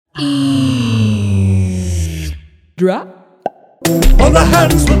Drop. All the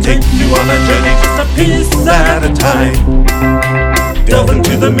hands will take you on a journey just a piece at a time. Delve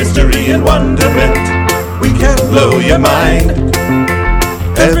into the mystery and wonderment. We can blow your mind.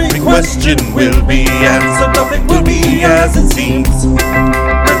 Every question will be answered. Nothing will be as it seems.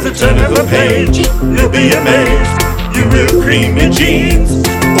 At the turn of a page, you'll be amazed. You will cream your jeans.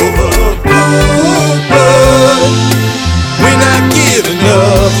 Overboard, we're not giving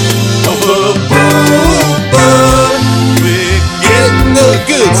up. Overboard, we're getting the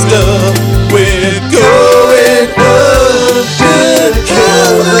good stuff. We're going undercover.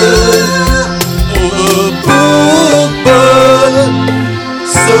 Overboard,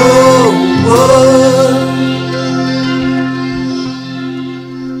 so what?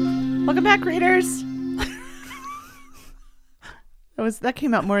 Welcome back, readers. That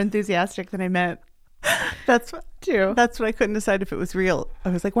came out more enthusiastic than I meant. That's what I couldn't decide if it was real. I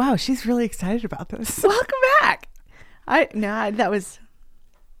was like, wow, she's really excited about this. Welcome back. That was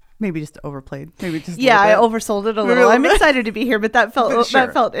maybe just overplayed. Maybe just I oversold it a little. I'm excited to be here, but that felt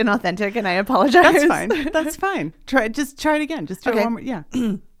inauthentic, and I apologize. That's fine. Try it again. Just do it one more. Yeah.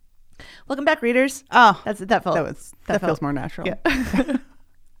 Welcome back, readers. Oh, that feels more natural. Yeah.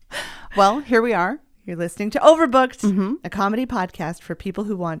 Well, here we are. You're listening to Overbooked, a comedy podcast for people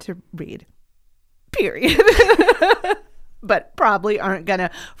who want to read. Period. But probably aren't gonna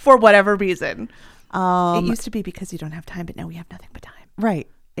for whatever reason. It used to be because you don't have time, but now we have nothing but time. Right.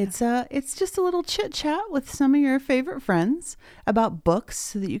 It's just a little chit chat with some of your favorite friends about books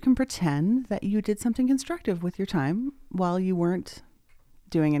so that you can pretend that you did something constructive with your time while you weren't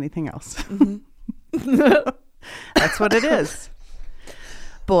doing anything else. That's what it is.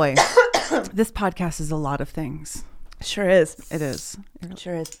 Boy, this podcast is a lot of things. Sure is. It is.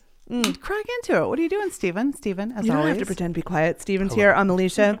 Sure is. Crack into it. What are you doing, Steven? Steven, as you don't always. have to pretend to be quiet. Steven's here. I'm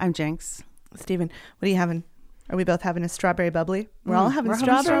Alicia. I'm Jinx. Steven, what are you having? Are we both having a strawberry bubbly? We're all having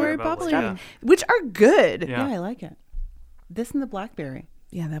strawberry bubbly. Yeah. Which are good. Yeah, I like it. This and the blackberry.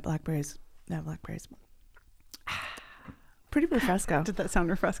 Yeah, that blackberry's pretty refresco. Did that sound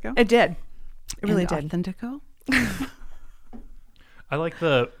refresco? It did. It really and did. Authentico. I like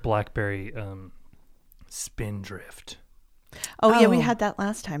the blackberry Spindrift. Oh, yeah, we had that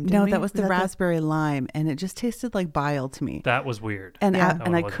last time, didn't we? No, that was the raspberry lime, and it just tasted like bile to me. That was weird. And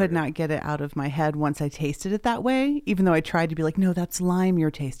I could not get it out of my head once I tasted it that way, even though I tried to be like, no, that's lime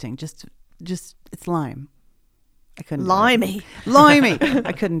you're tasting. Just it's lime. I couldn't Limey.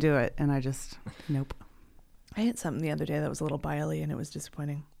 I couldn't do it, and I just, nope. I had something the other day that was a little bile-y, and it was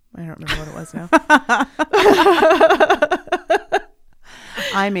disappointing. I don't remember what it was now.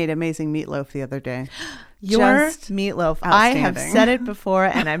 I made amazing meatloaf the other day. Your meatloaf. I have said it before,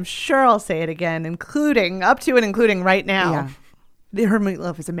 and I'm sure I'll say it again, including right now. Yeah. Her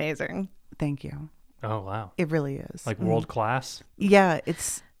meatloaf is amazing. Thank you. Oh, wow. It really is. Like world class? Yeah,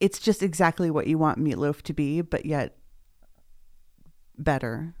 it's just exactly what you want meatloaf to be, but yet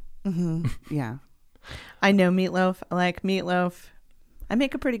better. Mm-hmm. Yeah. I know meatloaf. I like meatloaf. I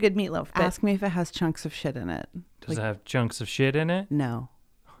make a pretty good meatloaf. Ask me if it has chunks of shit in it. Does it have chunks of shit in it? No.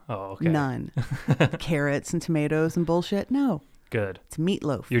 Oh, okay. None. Carrots and tomatoes and bullshit? No. Good. It's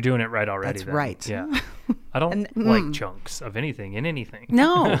meatloaf. You're doing it right already. That's then. right. Yeah. I don't like chunks of anything in anything.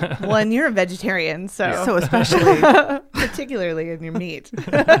 No. Well, and you're a vegetarian, so. So especially. Particularly in your meat.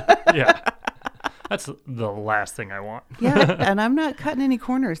 Yeah. That's the last thing I want. Yeah. And I'm not cutting any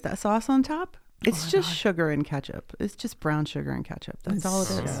corners. That sauce on top, it's just sugar and ketchup. It's just brown sugar and ketchup. That's all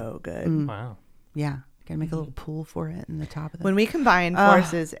it is. So good. Wow. Yeah. Gotta make a little pool for it in the top of it. When we combine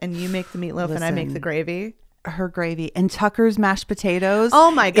forces and you make the meatloaf and I make the gravy. Her gravy and Tucker's mashed potatoes.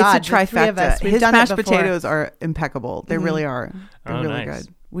 Oh my God. It's a trifecta. His mashed potatoes are impeccable. They really are. They're really nice.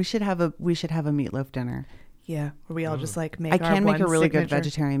 good. We should have a meatloaf dinner. Yeah. Where we all just like make I can make a really signature. good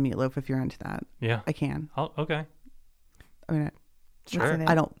vegetarian meatloaf if you're into that. Yeah. I can. Okay. I mean, Sure.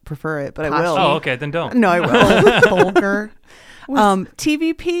 I don't prefer it, but I will. Oh, okay. Then don't. No, I will. Bulgur.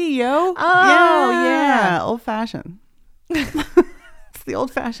 TVP, yo. Oh, yeah. Old fashioned. It's the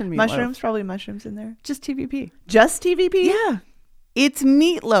old fashioned meatloaf. Mushrooms, probably mushrooms in there. Just TVP. Just TVP? Yeah. It's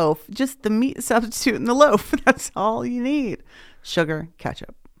meatloaf. Just the meat substitute in the loaf. That's all you need. Sugar,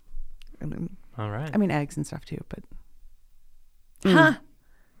 ketchup. All right. I mean, eggs and stuff too, but. Huh.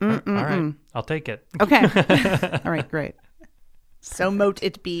 All right. I'll take it. Okay. All right, great. So mote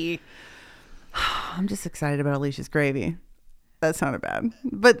it be. I'm just excited about Alicia's gravy. That sounded bad,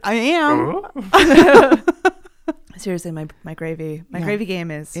 but I am. Seriously, my gravy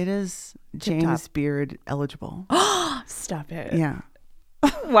game is. It is James Beard eligible. Stop it. Yeah.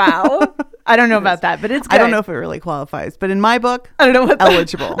 Wow. I don't know about that, but it's good. I don't know if it really qualifies, but in my book, I don't know what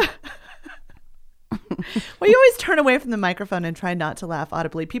eligible. Well, you always turn away from the microphone and try not to laugh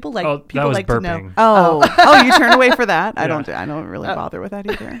audibly. People like that people was like to burping. know. Oh, you turn away for that? I Yeah. don't really bother with that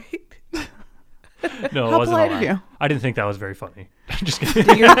either. No, it How wasn't. polite a of laugh. you. I didn't think that was very funny. Just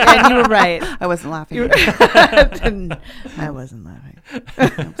kidding. And you were right. I wasn't laughing. I wasn't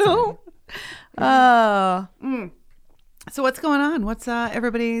laughing. Oh, So what's going on? What's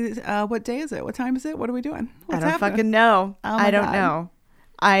everybody? What day is it? What time is it? What are we doing? I What's don't happening? fucking know. Oh my I don't God. know.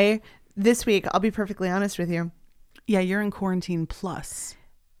 This week, I'll be perfectly honest with you. Yeah, you're in quarantine plus.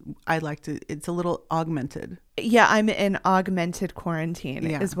 I like to. It's a little augmented. Yeah, I'm in augmented quarantine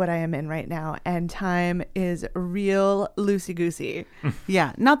Yeah. is what I am in right now. And time is real loosey-goosey.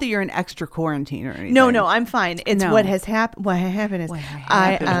 Yeah, not that you're in extra quarantine or anything. No, I'm fine. It's No. what has happened. What happened is What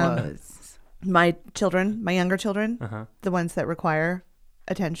happened was my children, my younger children, Uh-huh. the ones that require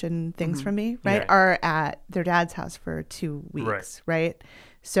attention things Mm-hmm. from me, right, Yeah. are at their dad's house for 2 weeks, right?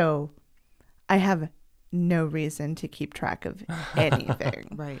 So I have no reason to keep track of anything.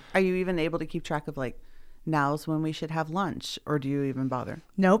 right. Are you even able to keep track of like now's when we should have lunch, or do you even bother?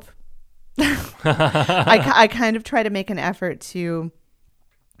 Nope. I kind of try to make an effort to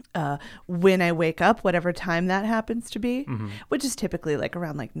when I wake up, whatever time that happens to be, which is typically like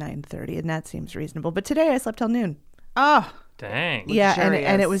around like 9:30, and that seems reasonable. But today I slept till noon. Oh, Dang. Yeah, and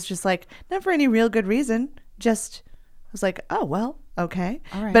Luxurious. it was just like not for any real good reason. Just I was like, oh well, okay.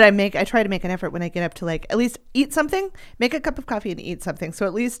 All right. But I try to make an effort when I get up to like at least eat something, make a cup of coffee, and eat something. So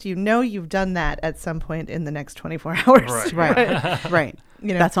at least you know you've done that at some point in the next 24 hours. Right. right, right.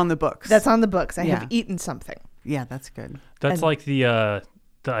 You know, That's on the books. That's on the books. I Yeah. have eaten something. Yeah, that's good. That's And- like the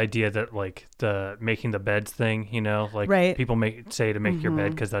idea that like the making the beds thing, you know, like Right. people say to make your Mm-hmm.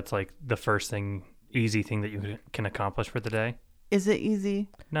 bed because that's like the first thing, easy thing that you can accomplish for the day. Is it easy?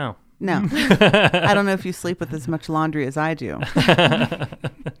 No. No. I don't know if you sleep with as much laundry as I do. Have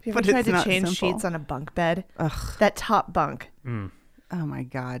you ever But tried it's to not change simple. sheets on a bunk bed? Ugh. That top bunk. Mm. Oh my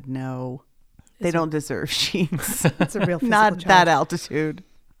God, no. They don't deserve sheets. It's a real physical Not challenge. that altitude.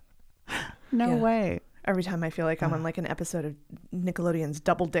 No Yeah. way. Every time I feel like I'm on like an episode of Nickelodeon's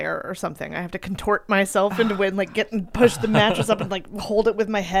Double Dare or something, I have to contort myself into it and like get and push the mattress up and like hold it with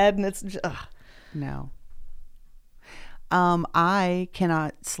my head, and it's just, No. I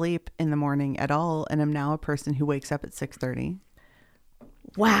cannot sleep in the morning at all, and I'm now a person who wakes up at 6:30.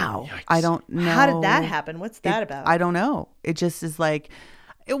 wow. I don't know. How did that happen? What's that It- about? I don't know. It just is like,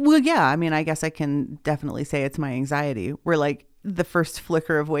 well, yeah. I mean, I guess I can definitely say it's my anxiety. Where like the first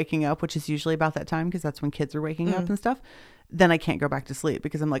flicker of waking up, which is usually about that time because that's when kids are waking up and stuff. Then I can't go back to sleep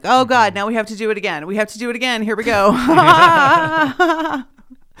because I'm like, oh God, now we have to do it again. We have to do it again. Here we go.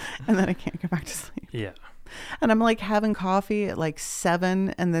 And then I can't go back to sleep. Yeah. And I'm like having coffee at like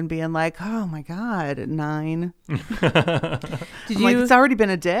 7 and then being like, oh my God, at 9. Did I'm like, it's already been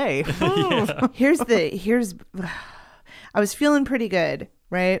a day. here's I was feeling pretty good,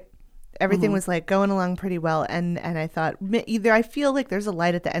 right? Everything was like going along pretty well, and I thought either I feel like there's a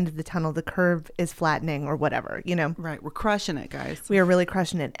light at the end of the tunnel, the curve is flattening or whatever, you know. Right. We're crushing it, guys. We are really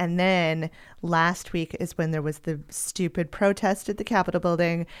crushing it. And then last week is when there was the stupid protest at the Capitol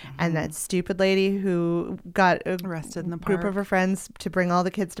building, and that stupid lady who got a Arrested in the group park. of her friends to bring all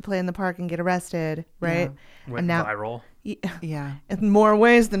the kids to play in the park and get arrested, right? Went And now viral. Yeah. in more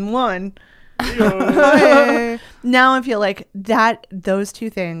ways than one. Now I feel like those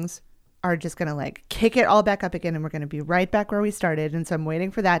two things are just gonna like kick it all back up again, and we're gonna be right back where we started. And so I'm waiting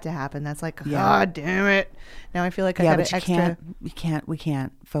for that to happen. That's like, Yeah. God damn it! Now I feel like I Yeah, got but an extra. we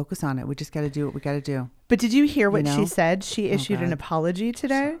can't focus on it. We just got to do what we got to do. But did you hear what You she know? said? She issued an God. apology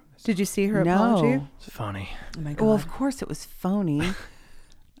today. Did you see her apology? No. It's funny. Oh my Well, of course it was phony.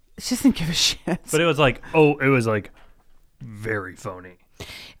 She doesn't give a shit. But it was like very phony.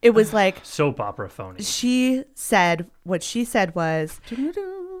 It was like Soap opera phony. she said what she said was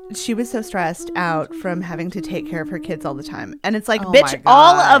she was so stressed out from having to take care of her kids all the time. And it's like, Oh bitch, my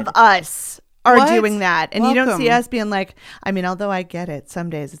all God. of us are What? doing that. And you don't see Welcome. us being like, I mean, although I get it some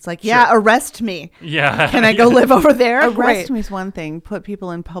days, it's like, yeah, arrest me. Yeah. Can I go live over there? Arrest Great. me is one thing. Put people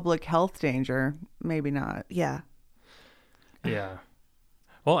in public health danger, maybe not. Yeah. Yeah.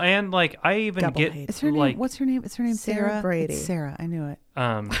 Well, and like I even Double get hate. Is her like name? What's her name? Is her name Sarah Sarah? Brady. It's Sarah. I knew it.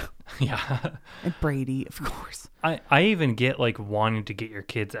 yeah. And Brady, of course. I even get like wanting to get your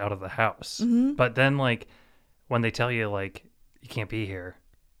kids out of the house. But then like when they tell you like you can't be here,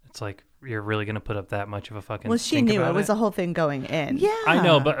 it's like you're really going to put up that much of a fucking Well, she stink knew about it was a whole thing going in. Yeah. I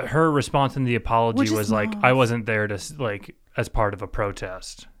know, but her response in the apology Which is was like, love. I wasn't there to like as part of a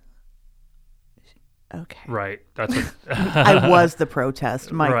protest. Okay. Right. That's what I was the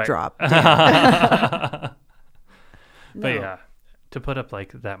protest. Mic Right. drop. But No. yeah. to put up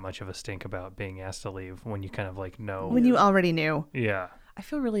like that much of a stink about being asked to leave when you kind of like know. When you already knew. Yeah. I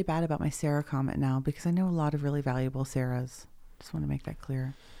feel really bad about my Sarah comment now because I know a lot of really valuable Sarahs. Just want to make that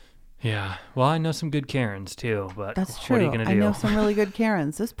clear. Yeah. Well, I know some good Karens too, but That's true. what are you going to do? I know some really good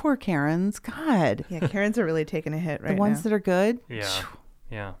Karens. Those poor Karens. God. Yeah, Karens are really taking a hit right The ones now. that are good. Yeah.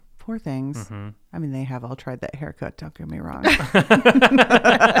 Yeah. Poor things. Mm-hmm. I mean, they have all tried that haircut. Don't get me wrong.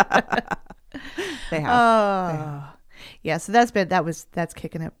 They have. Oh. Yeah, so that's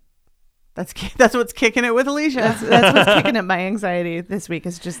kicking it. That's what's kicking it with Alicia. That's what's kicking at my anxiety this week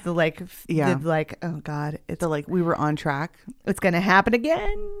is just the like, Yeah. the like, oh God, It's like we were on track. it's going to happen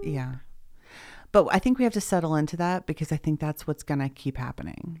again. Yeah. But I think we have to settle into that because I think that's what's going to keep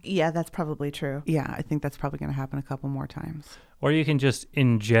happening. Yeah, that's probably true. Yeah, I think that's probably going to happen a couple more times. Or you can just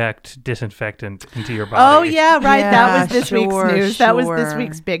inject disinfectant into your body. Oh, yeah, right. Yeah, that was this sure, week's news. That was this sure.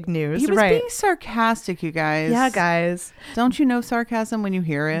 week's big news. He was right. being sarcastic, you guys. Yeah, guys. Don't you know sarcasm when you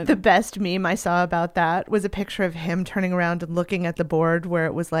hear it? The best meme I saw about that was a picture of him turning around and looking at the board where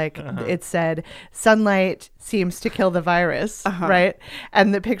it was like, it said, sunlight seems to kill the virus, right?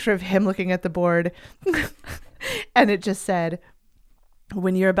 And the picture of him looking at the board, and it just said,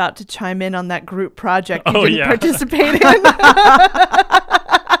 when you're about to chime in on that group project you didn't participate in.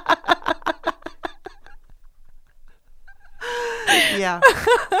 Yeah.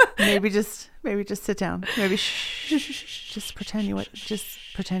 Maybe just sit down. Maybe just pretend you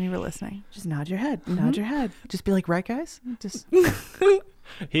were listening. Just nod your head. Nod your head. Just be like, right, guys? Just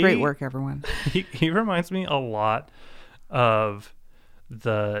He- great work, everyone. He reminds me a lot of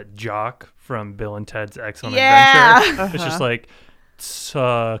the jock from Bill and Ted's Excellent Yeah. Adventure. It's just like it's,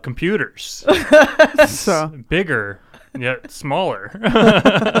 computers, So bigger yet smaller.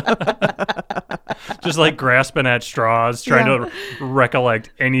 Just like grasping at straws, trying to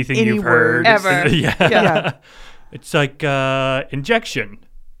recollect anything Any you've heard. words. Ever. Yeah. It's like injection.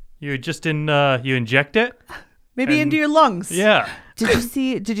 You inject it. Maybe And- into your lungs. Yeah.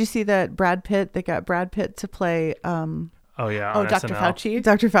 did you see that Brad Pitt? They got Brad Pitt to play Oh yeah. Oh, on Dr. SNL. Fauci.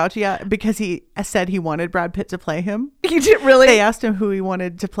 Dr. Fauci, yeah, because he said he wanted Brad Pitt to play him. You did really? They asked him who he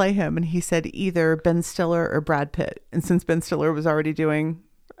wanted to play him, and he said either Ben Stiller or Brad Pitt. And since Ben Stiller was already doing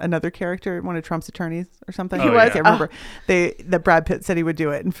another character, one of Trump's attorneys or something, He I was? can't remember. That Brad Pitt said he would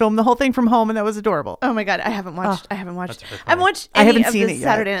do it and film the whole thing from home, and that was adorable. Oh my God, I haven't watched. I haven't watched. That's really I haven't funny. watched. I haven't of seen the it yet.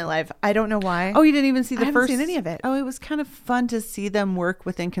 Saturday Night Live. I don't know why. Oh, you didn't even see the I haven't first? seen any of it. Oh, it was kind of fun to see them work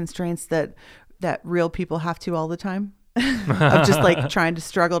within constraints that real people have to all the time. Of just like trying to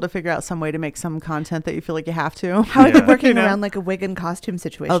struggle to figure out some way to make some content that you feel like you have to. How are they Yeah. working You know? around like a wig and costume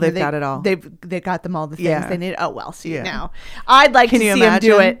situation? Oh, they've Are they- got it all. They got them all the things Yeah. they need. Oh well, see Yeah. now. I'd like Can to you see him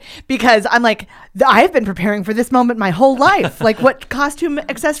do imagine? it because I'm like I've been preparing for this moment my whole life. Like, what costume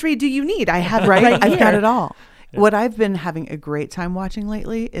accessory do you need? I have it Right? right I've got here. it all. What I've been having a great time watching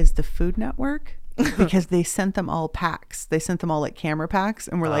lately is the Food Network because they sent them all packs. They sent them all like camera packs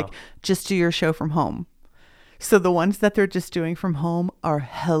and we're like, just do your show from home. So the ones that they're just doing from home are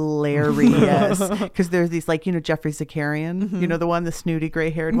hilarious because there's these like, Jeffrey Zakarian, the one, the snooty gray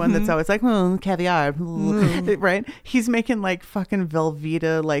haired one that's always like, caviar, right? He's making like fucking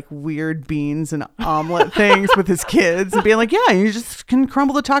Velveeta, like weird beans and omelet things with his kids and being like, yeah, you just can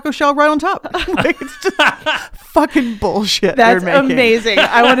crumble the taco shell right on top. Like, it's just fucking bullshit. That's they're making. amazing.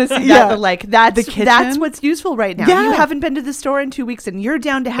 I want to see Yeah. that. But like that's The kitchen? that's what's useful right now. Yeah. You haven't been to the store in 2 weeks and you're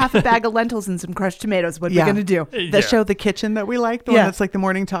down to half a bag of lentils and some crushed tomatoes. What are Yeah. we gonna do? The show The Kitchen that we like, the Yeah. one that's like the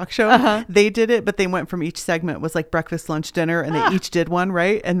morning talk show, they did it, but they went from each segment was like breakfast, lunch, dinner, and they each did one,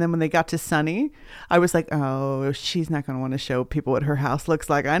 right? And then when they got to Sunny, I was like, oh, she's not going to want to show people what her house looks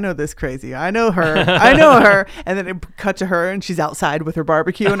like. I know this crazy. I know her. I know her. And then it cut to her and she's outside with her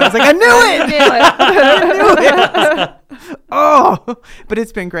barbecue. And I was like, I knew it. I knew it. Oh, but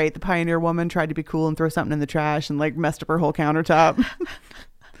it's been great. The Pioneer Woman tried to be cool and throw something in the trash and like messed up her whole countertop.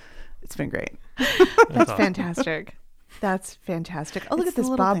 It's been great. That's fantastic. That's fantastic. Oh, look It's at this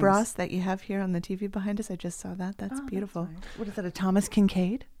the little Bob things. Ross that you have here on the TV behind us. I just saw that. That's beautiful. What is that, a Thomas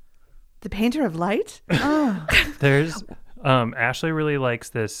Kincaid? The painter of light? Oh, There's Ashley really likes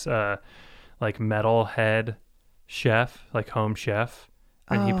this like metalhead chef, like home chef.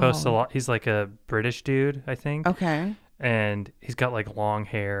 And he posts a lot. He's like a British dude, I think. okay. And he's got like long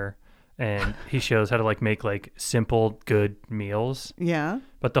hair and he shows how to like make like simple good meals. Yeah.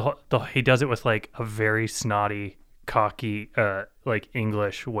 But he does it with like a very snotty, cocky like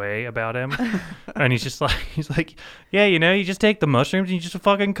English way about him. And he's like, yeah, you just take the mushrooms and you just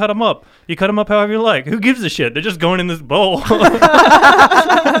fucking cut them up. You cut them up however you like. Who gives a shit? They're just going in this bowl.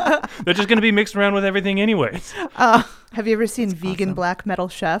 They're just going to be mixed around with everything anyways. Have you ever seen Vegan Black Metal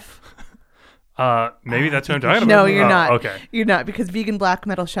Chef? Maybe that's what I'm talking about. No, you're Oh, not. Okay. You're not, because vegan black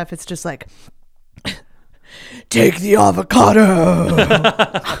metal chef, it's just like, take the avocado,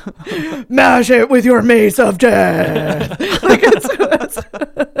 mash it with your mace of death. Like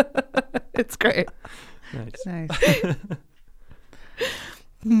it's great. Nice. Nice.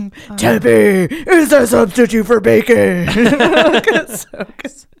 Tempe is a substitute for bacon. It's so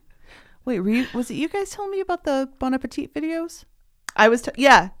good. Wait, was it you guys telling me about the Bon Appetit videos? I was,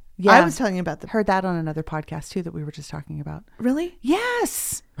 Yeah. I was telling you about the. Heard that on another podcast too that we were just talking about. Really?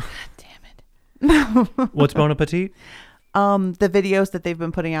 Yes. Damn it. What's Bon Appetit? The videos that they've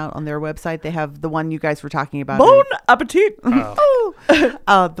been putting out on their website, they have the one you guys were talking about. Bon appetit.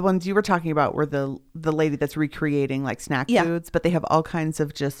 The ones you were talking about were the lady that's recreating like snack Yeah. foods, but they have all kinds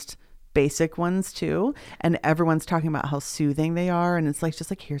of just basic ones too, and everyone's talking about how soothing they are, and it's like just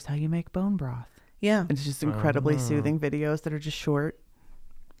like here's how you make bone broth. Yeah. And it's just incredibly soothing videos that are just short.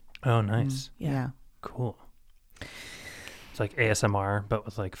 Oh, nice. Yeah. Cool. It's like ASMR, but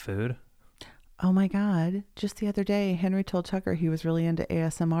with like food. Oh my God! Just the other day, Henry told Tucker he was really into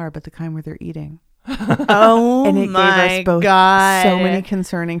ASMR, but the kind where they're eating, Oh and it my gave us both God. so many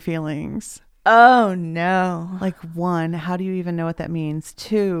concerning feelings. Oh no. Like, one, how do you even know what that means?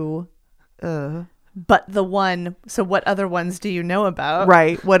 Two, But the one, so what other ones do you know about?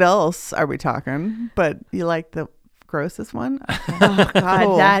 right. What else are we talking? But you like the grossest one? Oh God,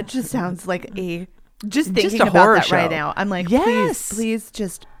 Cool. that just sounds like just thinking a about horror that right show. now. I'm like, Yes. please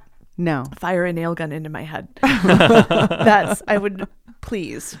just No. fire a nail gun into my head. I would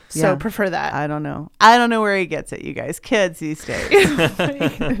please. So Yeah. prefer that. I don't know. I don't know where he gets it, you guys. Kids these days.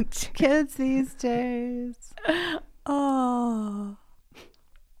 Kids these days. Oh.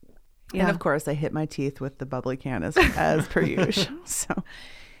 Yeah. And of course, I hit my teeth with the bubbly can as per usual. So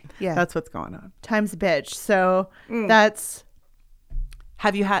Yeah. that's what's going on. Time's a bitch. So that's,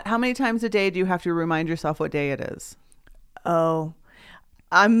 Have you had, how many times a day do you have to remind yourself what day it is?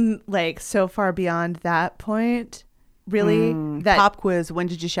 I'm like so far beyond that point. Really? That Pop quiz. When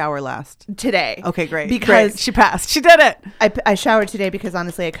did you shower last? today. Okay, great. Because Great. She passed. She did it. I showered today because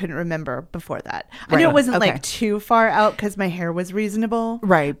honestly I couldn't remember before that. I knew Right. it wasn't Okay. like too far out because my hair was reasonable.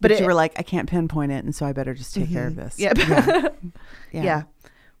 Right. But you it- were like, I can't pinpoint it. And so I better just take care of this. Yep. Yeah.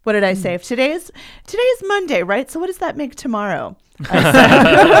 What did I say? Today's Monday, right? So what does that make tomorrow?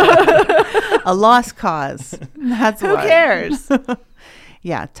 A lost cause. That's Who what. cares?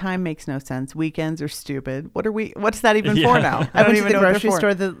 Yeah. Time makes no sense. Weekends are stupid. What's that even Yeah. for now? I went to even the know what they're grocery for.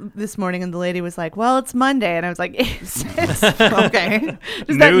 store this morning and the lady was like, well, it's Monday. And I was like, Okay.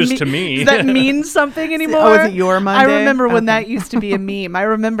 News to me. Does that mean something anymore? Oh, is it your Monday? I remember when Okay. that used to be a meme. I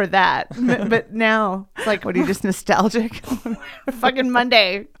remember that. But now it's like, What are you, just nostalgic? fucking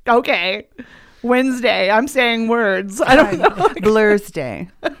Monday. Okay. Wednesday. I'm saying words. I don't know. Blur's Day.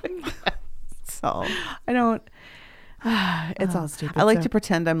 So I don't. It's all stupid. I like so. to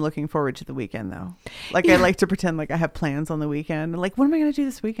pretend I'm looking forward to the weekend though. Like I like to pretend like I have plans on the weekend. Like, what am I going to do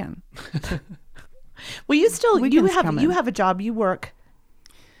this weekend? Well, you Weekend's have coming. a job. You work.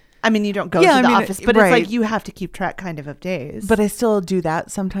 I mean, you don't go Yeah, to I the mean, office, but right. it's like you have to keep track kind of days. But I still do that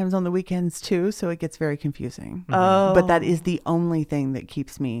sometimes on the weekends too, so it gets very confusing. oh, But that is the only thing that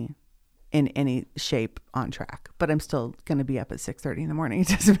keeps me in any shape on track. But I'm still going to be up at 6:30 in the morning. It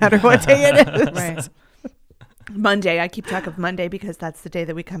doesn't matter what day it is. right. Monday. I keep track of Monday because that's the day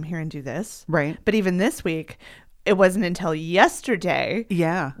that we come here and do this. Right. But even this week, it wasn't until yesterday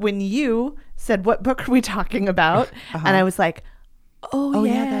Yeah. when you said, "What book are we talking about?" And I was like, "Oh,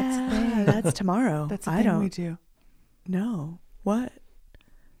 yeah, yeah, that's tomorrow." That's the I thing don't we do. know what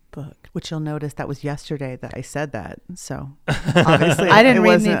book. Which you'll notice that was yesterday that I said that. So obviously I didn't it read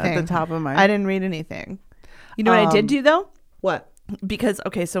wasn't anything. at the top of my I didn't read anything. You know what I did do though? What? Because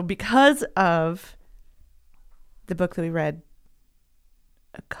of the book that we read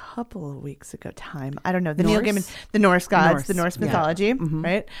a couple of weeks ago, I don't know, the Neil Norse? Gaiman, the Norse gods, Norse, the Norse yeah. mythology,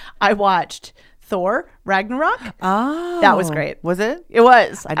 right? I watched Thor Ragnarok. Oh. That was great. Was it? It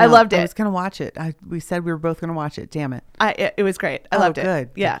was. I know. loved it. I was going to watch it. We said we were both going to watch it. Damn it. It was great. I Oh, loved it.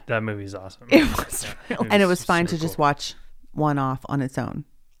 good. Yeah. That movie's awesome. It was real. And it was fine to super just cool. watch one off on its own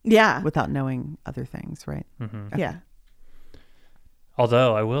Yeah. without knowing other things, right? Yeah.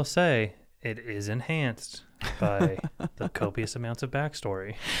 Although I will say it is enhanced by the copious amounts of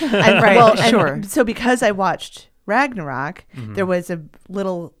backstory. And, Right, well, sure. so because I watched Ragnarok, there was a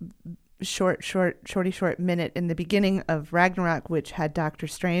little short minute in the beginning of Ragnarok which had Doctor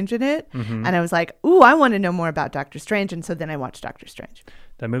Strange in it, and I was like, "Ooh, I want to know more about Doctor Strange," and so then I watched Doctor Strange.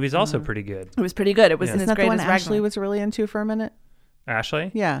 That movie's also pretty good. It was pretty good. It wasn't Isn't as that the great one as Ashley Ragnarok. was really into for a minute? Ashley?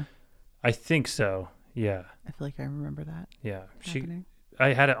 Yeah. I think so. Yeah. I feel like I remember that Yeah. happening.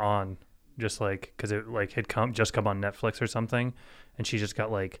 I had it on just like because it like had just come on Netflix or something, and she just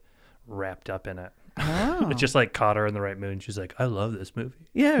got like wrapped up in it. Oh. It just like caught her in the right mood. She's like, I love this movie.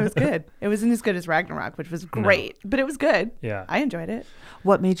 Yeah, it was good. It wasn't as good as Ragnarok, which was great, but it was good. Yeah. I enjoyed it.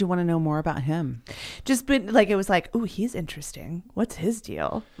 What made you want to know more about him? Just been like, it was like, ooh, he's interesting. What's his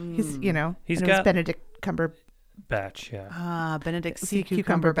deal? He's, you know, He's and it was got- Benedict Cumberbatch. Batch, yeah. Benedict C. C.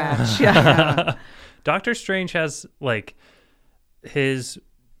 Cucumberbatch. Yeah. Doctor Strange has like his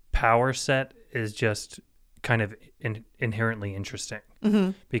power set is just kind of inherently interesting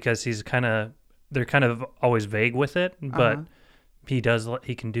because they're kind of always vague with it, but he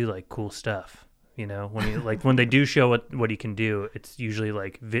can do like cool stuff. You know, when he like when they do show what he can do, it's usually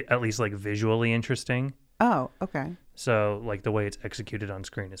like at least like visually interesting. Oh, okay. So like the way it's executed on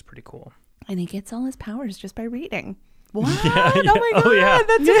screen is pretty cool. And he gets all his powers just by reading. What? Yeah, Oh my yeah. god, Oh, yeah.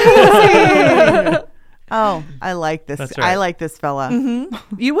 that's amazing. Oh, I like this. That's I right. like this fella.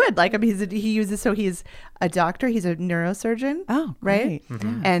 You would like him. He's a doctor. He's a neurosurgeon. Oh, right. great.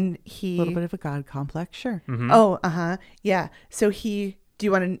 And A he little bit of a god complex, sure. Oh, yeah. So do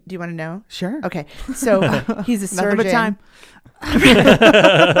you want to know? Sure. Okay. So he's a Nothing surgeon. but time.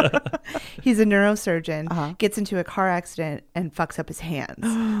 He's a neurosurgeon, Uh-huh. gets into a car accident and fucks up his hands.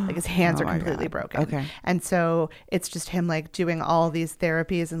 Like his hands Oh are my completely God. broken. Okay. And so it's just him like doing all these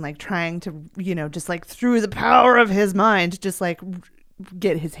therapies and like trying to, you know, just like through the power of his mind, just like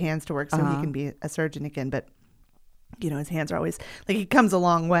get his hands to work so he can be a surgeon again. But, you know, his hands are always like, he comes a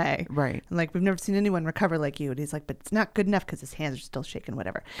long way. Right. And like, we've never seen anyone recover like you. And he's like, but it's not good enough because his hands are still shaking,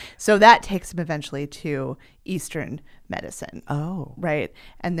 whatever. So that takes him eventually to Eastern medicine. Oh. Right.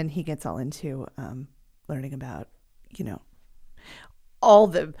 And then he gets all into learning about, you know, all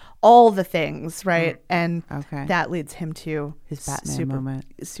the things. Right. And Okay. that leads him to His Batman moment.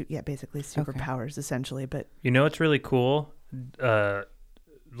 Basically superpowers essentially. But You know, it's really cool.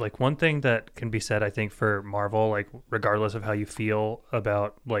 Like one thing that can be said, I think, for Marvel, like regardless of how you feel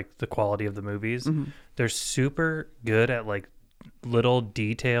about like the quality of the movies, they're super good at like little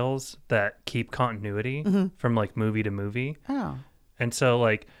details that keep continuity from like movie to movie. Oh. And so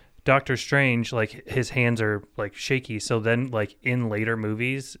like Doctor Strange, like his hands are like shaky. So then like in later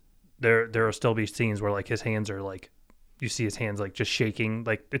movies, there will still be scenes where like his hands are like, you see his hands like just shaking.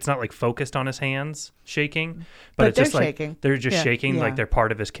 Like it's not like focused on his hands shaking, but it's they're just like shaking. they're just Yeah. shaking. Yeah. Like they're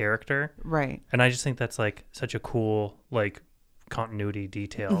part of his character. Right. And I just think that's like such a cool like continuity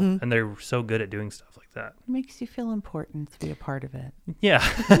detail. And they're so good at doing stuff like that. It makes you feel important to be a part of it. Yeah.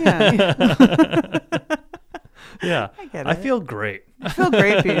 Yeah. Yeah. I get I it. feel great. I feel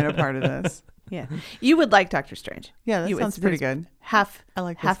great being a part of this. yeah, you would like Doctor Strange. Yeah, that You would. sounds pretty good. Half I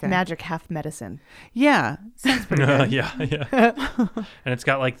like this half guy. magic, half medicine. Yeah. Sounds pretty good. Yeah. And it's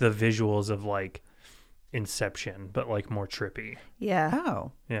got like the visuals of like Inception, but like more trippy. Yeah.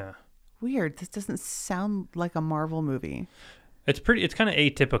 Oh. Yeah. Weird. This doesn't sound like a Marvel movie. It's kind of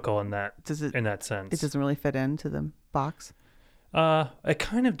atypical in that Does it? in that sense. It doesn't really fit into the box. It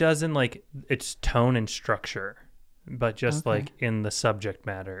kind of does in like its tone and structure, but just Okay. like in the subject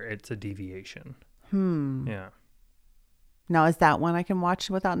matter, it's a deviation. Yeah. Now, is that one I can watch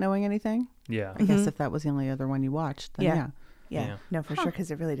without knowing anything? Yeah. I guess if that was the only other one you watched, then Yeah. yeah. Yeah. Yeah. No, for sure, because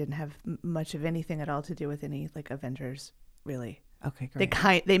it really didn't have much of anything at all to do with any like Avengers. Really, Okay,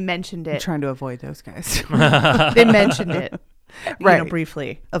 great. they mentioned I'm it. trying to avoid those guys. They mentioned it, you know, Right.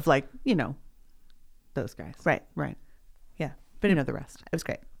 briefly. Of like, those guys. Right. Right. Yeah. But you know the rest. It was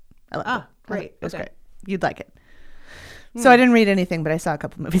great. I loved Ah, it. great. It was Okay. great. You'd like it. So I didn't read anything, but I saw a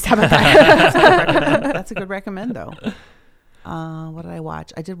couple movies. How about that? That's a good recommend, though. What did I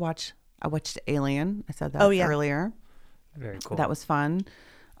watch? I watched Alien. I said that earlier. Very cool. That was fun.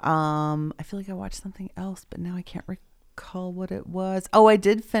 I feel like I watched something else, but now I can't recall what it was. Oh, I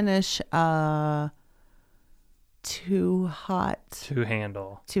did finish Too Hot to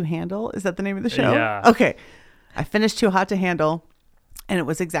handle. to Handle. Is that the name of the show? Yeah. Okay. I finished Too Hot to Handle. And it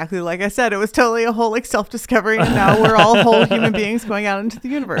was exactly like I said. It was totally a whole like self-discovery. And now we're all whole human beings going out into the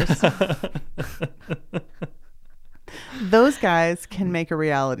universe. Those guys can make a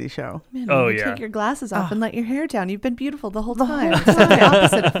reality show. Man, Oh, you yeah. Take your glasses off and let your hair down. You've been beautiful the whole time. It's like the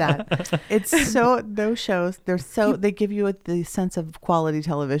opposite of that. It's so, those shows, they give you the sense of quality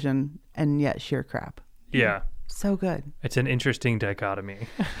television and yet sheer crap. Yeah. So good. It's an interesting dichotomy.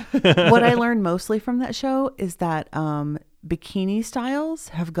 What I learned mostly from that show is that bikini styles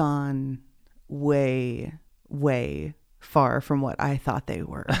have gone way, way far from what I thought they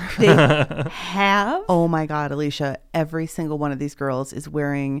were. They have. Oh my God, Alicia, every single one of these girls is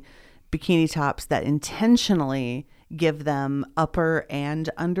wearing bikini tops that intentionally give them upper and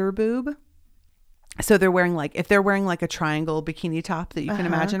under boob. So they're wearing like, if they're wearing like a triangle bikini top that you can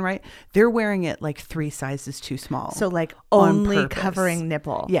imagine, right? They're wearing it like 3 sizes too small. So like on only purpose. covering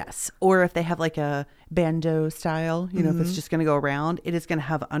nipple. Yes. Or if they have like a bandeau style, you know, if it's just going to go around, it is going to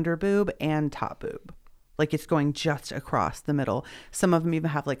have under boob and top boob. Like it's going just across the middle. Some of them even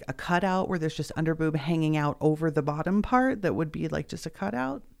have like a cutout where there's just under boob hanging out over the bottom part that would be like just a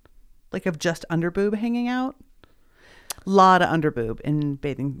cutout, like of just under boob hanging out. Lot of under boob in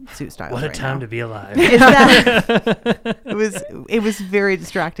bathing suit styles. What a right time now. to be alive. Is that It was very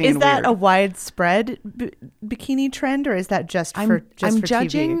distracting. is and that weird. a widespread bikini trend, or is that just I'm for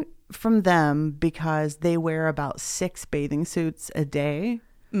judging TV? from them because they wear about 6 bathing suits a day.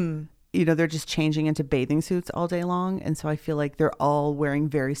 You know, they're just changing into bathing suits all day long, and so I feel like they're all wearing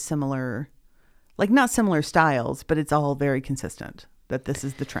very similar, like not similar styles, but it's all very consistent that this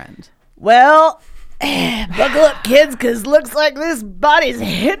is the trend. Well, buckle up, kids, because looks like this body's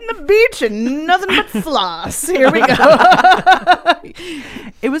hitting the beach and nothing but floss. Here we go.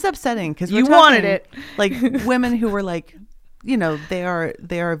 It was upsetting because You wanted it. like women who were like, you know, they are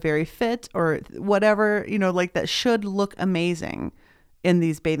very fit or whatever, you know, like that should look amazing in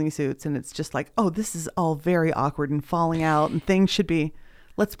these bathing suits, and it's just like, oh, this is all very awkward and falling out, and things should be,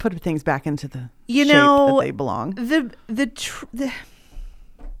 let's put things back into the You shape know, that they belong.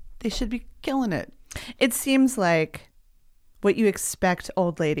 They should be killing it. It seems like what you expect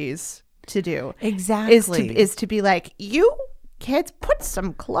old ladies to do Exactly. is to be like, you kids, put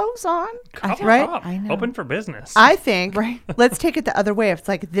some clothes on. Cover right? up. I know. Open for business. I think Right. let's take it the other way. If it's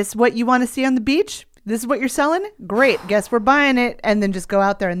like, this is what you want to see on the beach, this is what you're selling, great, guess we're buying it, and then just go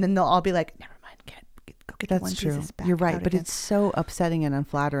out there, and then they'll all be like, never mind, go get the That's onesies, true. it's back You're right, out but again. it's so upsetting and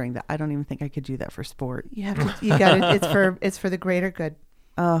unflattering that I don't even think I could do that for sport. You have to, you got it. It's for the greater good.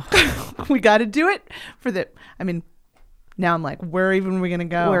 Oh, We got to do it for the. I mean, now I'm like, where even are we gonna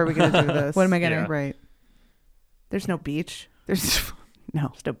go? where are we going to do this? What am I gonna? Yeah. Right. There's no beach. There's no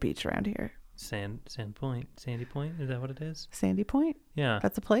There's no beach around here. Sandy Point. Is that what it is? Sandy Point. Yeah.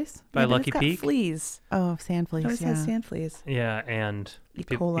 That's a place. By Yeah, but Lucky it's got Peak. fleas. Oh, sand fleas. Notice it Yeah. has sand fleas. Yeah, and E. E.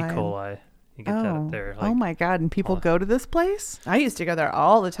 coli. coli. You get that Oh. up there. Oh my God! And people go to this place. I used to go there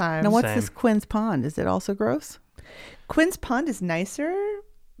all the time. Now, what's Same. this Quinn's Pond? Is it also gross? Quinn's Pond is nicer.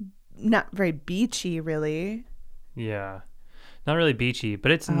 Not very beachy, really. Yeah. Not really beachy,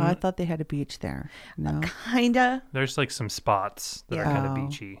 but it's Oh, I thought they had a beach there. No. Kinda. there's like some spots that are Yeah. kind of Oh.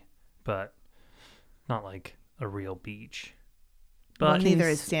 beachy, but not like a real beach. Well, But neither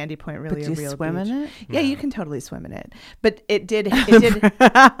you is Sandy Point But really do a you real swim beach. in it? Yeah, you can totally swim in it. But it did. You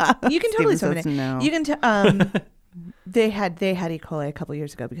can totally swim in it. says no. You can. They had E. coli a couple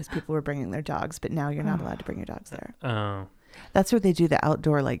years ago because people were bringing their dogs, but now you're not allowed to bring your dogs there. oh, That's where they do the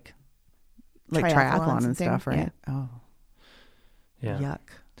outdoor like Triathlons triathlon and and stuff, things, right? Oh, yeah. yuck.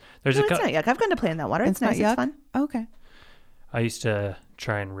 There's No, a it's cou- not yuck. I've gone to play in that water. It's not nice. yuck? It's fun. Okay. I used to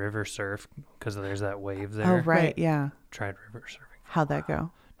try and river surf because there's that wave there. Oh, right. Right. Yeah. Tried river surfing. How'd that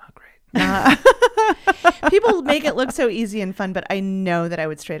go? Not great. People make it look so easy and fun, but I know that I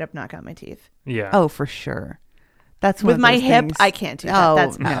would straight up knock out my teeth. Yeah. Oh, for sure. That's one With of my those hip, things- I can't do that. Oh,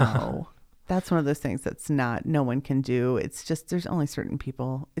 That's no. That's one of those things that's not, no one can do. It's just, there's only certain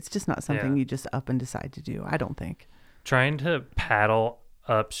people. It's just not something Yeah. you just up and decide to do. I don't think. Trying to paddle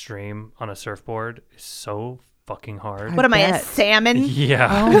upstream on a surfboard is so fucking hard. What am I, a bet. salmon? Yeah.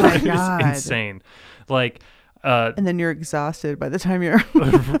 Oh my It's God. insane. Like, And then you're exhausted by the time you're.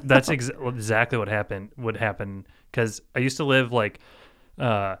 that's exactly what would happen because I used to live like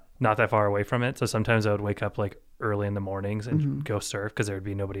not that far away from it, so sometimes I would wake up like early in the mornings and go surf because there would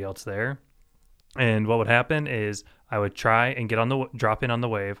be nobody else there. And what would happen is I would try and get on the drop in on the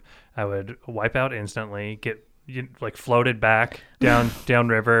wave. I would wipe out instantly, get like floated back down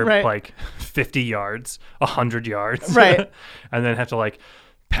river Right. like 50 yards, 100 yards, Right. and then have to like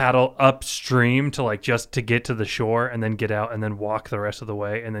paddle upstream to like just to get to the shore and then get out and then walk the rest of the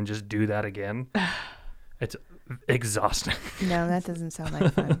way and then just do that again. It's exhausting. No, that doesn't sound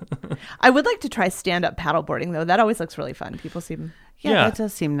like fun. I would like to try stand-up paddleboarding, though. That always looks really fun. People seem... Yeah, Yeah. that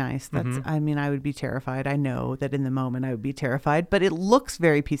does seem nice. That's. I mean, I would be terrified. I know that in the moment I would be terrified, but it looks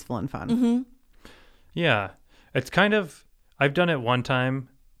very peaceful and fun. Yeah. It's kind of, I've done it one time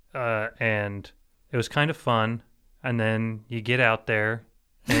and it was kind of fun. And then you get out there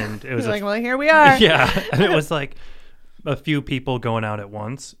and it was like, well, here we are. yeah. And it was like a few people going out at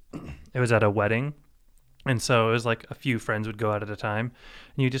once. It was at a wedding. And so it was like a few friends would go out at a time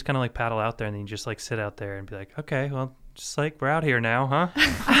and you just kind of like paddle out there and then you just like sit out there and be like, okay, well, just like we're out here now,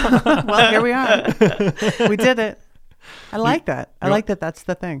 huh? Well, here we are. We did it. I like that. I like that. That's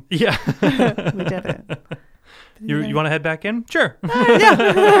the thing. Yeah. We did it. You want to head back in? Sure.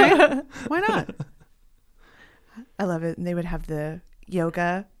 Why not? I love it. And they would have the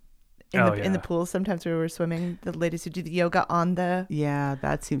yoga in the pool. Sometimes we were swimming. The ladies would do the yoga on the. Yeah,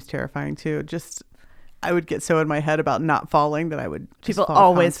 that seems terrifying too. Just, I would get so in my head about not falling that I would. People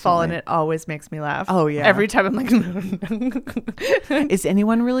always fall, and it always makes me laugh. Oh yeah. Every time I'm like. Is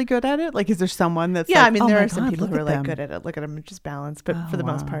anyone really good at it? Like, is there someone that's? Yeah, like, I mean, oh there my are some God, people who look are at like them. good at it. Look at them, just balance. But Oh, for the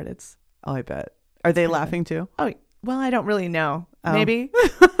most wow. part, it's. Oh, I bet. Are they laughing too? Oh well, I don't really know. Oh. Maybe.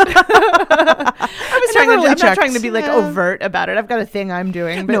 I'm not trying to be like Yeah. overt about it. I've got a thing I'm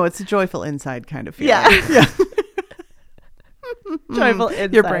doing. But No, it's a joyful inside kind of feeling. Yeah. Joyful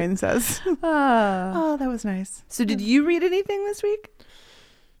inside. Your brain says. Ah. Oh, that was nice. So did you read anything this week?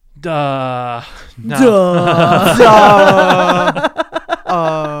 No.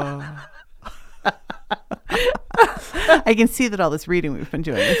 I can see that all this reading we've been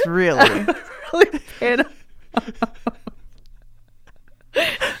doing is really. Really paying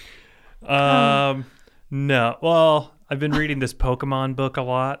No. Well, I've been reading this Pokemon book a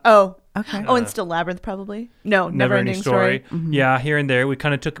lot. Oh. Okay. Oh, and still Labyrinth probably? No, Never Ending Story. Yeah, here and there. We're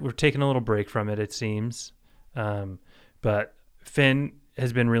taking a little break from it seems. But Finn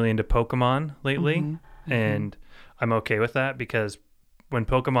has been really into Pokemon lately, and I'm okay with that because when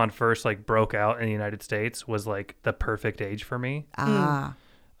Pokemon first like broke out in the United States was like the perfect age for me. Ah.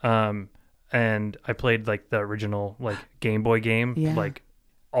 And I played like the original like Game Boy game Yeah. like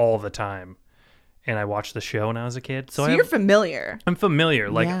all the time. And I watched the show when I was a kid. So you're familiar. I'm familiar.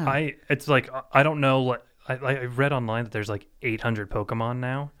 Like Yeah. it's like I don't know. Like I read online that there's like 800 Pokemon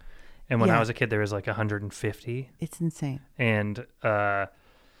now, and when I Yeah. was a kid there was like 150. It's insane. And but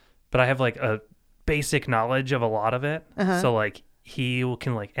I have like a basic knowledge of a lot of it. So like he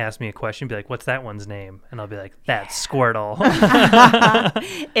can like ask me a question, be like, "What's that one's name?" And I'll be like, "That's Squirtle."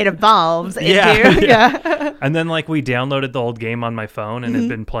 It evolves into Yeah. yeah. And then like we downloaded the old game on my phone and have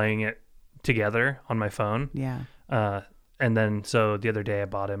been playing it together on my phone. Yeah. And then so the other day I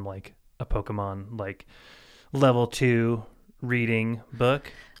bought him like a Pokemon like level 2 reading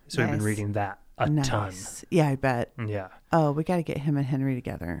book. So we've been Nice. reading that a ton. Nice. Yeah, I bet. Yeah. Oh, we got to get him and Henry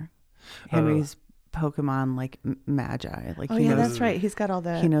together. Henry's Pokemon like magi. Like Oh he yeah, knows. that's right. He's got all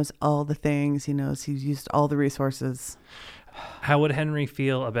the. He knows all the things. He knows he's used all the resources. How would Henry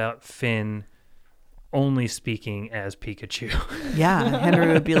feel about Finn only speaking as Pikachu? Yeah,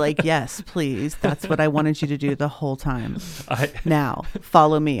 Henry would be like, "Yes, please. That's what I wanted you to do the whole time. Now,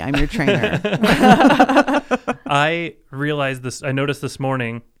 follow me. I'm your trainer." I realized this. I noticed this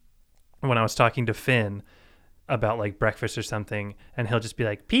morning when I was talking to Finn about like breakfast or something, and he'll just be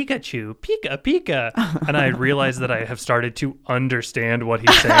like, "Pikachu, Pika, Pika," and I realized that I have started to understand what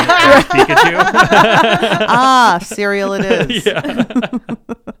he's saying as Pikachu. Cereal it is. Yeah.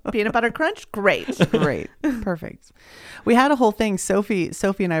 Peanut butter crunch, great. Great. Perfect. We had a whole thing. Sophie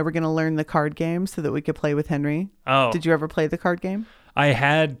and I were going to learn the card game so that we could play with Henry. Oh, Did you ever play the card game? I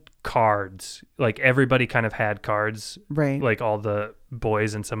had cards. Like everybody kind of had cards. Right. Like all the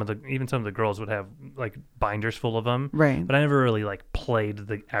boys and even some of the girls would have like binders full of them. Right. But I never really like played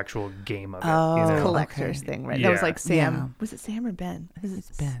the actual game of it. Oh, you know? Collector's okay. thing, right? That was Yeah. like Sam. Yeah. Was it Sam or Ben?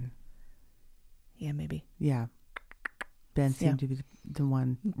 It's Ben. Yeah, maybe. Yeah. Ben seemed Yeah. to be the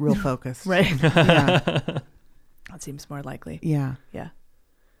one real focused. Right. Yeah. That seems more likely. Yeah. Yeah.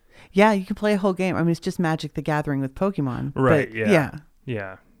 Yeah. You can play a whole game. I mean, it's just Magic the Gathering with Pokemon. Right, But yeah. Yeah.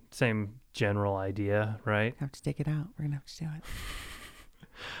 Yeah. Same general idea, right? Have to take it out. We're going to have to do it.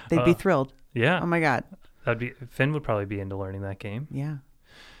 They'd be thrilled. Yeah. Oh my God. Finn would probably be into learning that game. Yeah.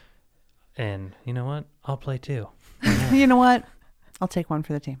 And you know what? I'll play too. You know what? I'll take one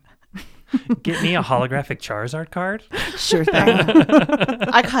for the team. Get me a holographic Charizard card. Sure thing.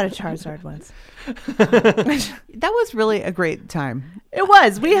 I caught a Charizard once. That was really a great time. It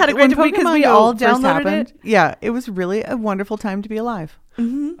was. We had a great time because Pokemon we Go all first downloaded happened, it. Yeah, it was really a wonderful time to be alive.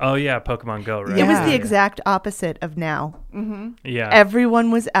 Oh yeah, Pokemon Go, right? It was Yeah. the exact opposite of now. Yeah.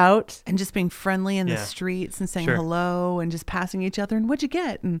 Everyone was out. And just being friendly in the Yeah. streets and saying Sure. hello and just passing each other and what'd you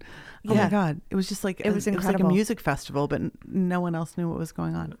get? And oh Yeah. my God, it was just like It was like a incredible. music festival, but no one else knew what was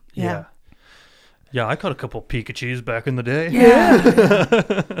going on. Yeah. Yeah, I caught a couple Pikachus back in the day.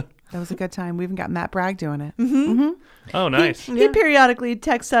 That was a good time. We even got Matt Bragg doing it. Oh, nice. He periodically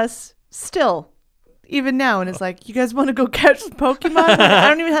texts us still, even now, and it's like, you guys want to go catch some Pokemon? I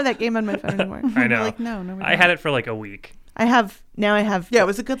don't even have that game on my phone anymore. I know. Like, no, we I don't. had it for like a week. I have Yeah, it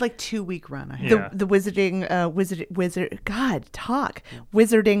was a good like 2-week run. I had. Yeah. the wizarding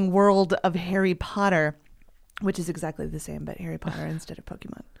Wizarding World of Harry Potter, which is exactly the same, but Harry Potter instead of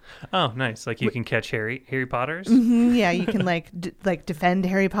Pokemon. Oh, nice. Like you can catch Harry Potters. Yeah, you can like defend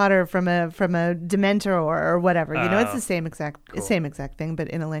Harry Potter from a Dementor or whatever. You know, it's the same exact thing, but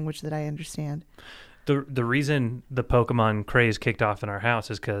in a language that I understand. The reason the Pokemon craze kicked off in our house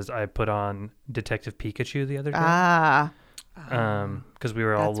is because I put on Detective Pikachu the other day. Ah. Because we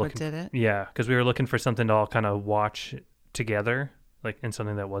were all That's what looking. did it? Yeah, because we were looking for something to all kind of watch together, like, and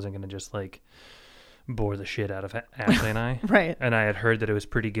something that wasn't going to just like bore the shit out of Ashley and I. Right. And I had heard that it was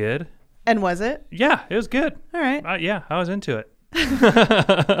pretty good. And was it? Yeah, it was good. All right. Yeah, I was into it.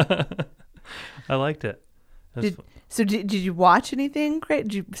 I liked it. It was So did you watch anything great?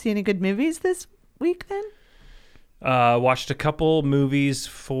 Did you see any good movies this week then? watched a couple movies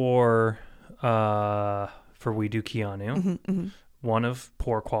for We Do Keanu. One of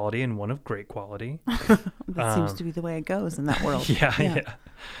poor quality and one of great quality. That seems to be the way it goes in that world. Yeah.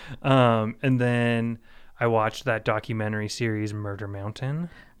 And then I watched that documentary series Murder Mountain.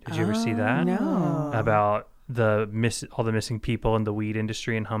 Did you ever see that? No. About all the missing people in the weed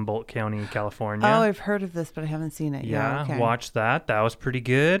industry in Humboldt County, California. Oh, I've heard of this, but I haven't seen it. Yeah, Okay. watched that. That was pretty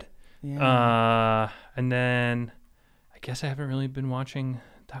good. Yeah. And then I guess I haven't really been watching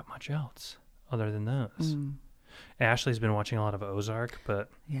that much else other than those. Ashley's been watching a lot of Ozark, but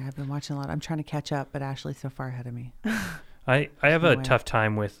Yeah, I've been watching a lot. I'm trying to catch up, but Ashley's so far ahead of me. I have a Anyway. tough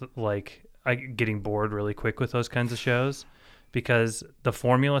time with getting bored really quick with those kinds of shows because the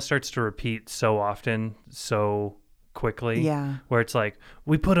formula starts to repeat so often, so quickly. Yeah. Where it's like,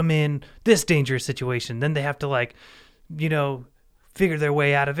 we put them in this dangerous situation, then they have to figure their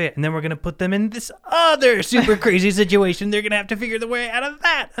way out of it. And then we're going to put them in this other super crazy situation. They're going to have to figure their way out of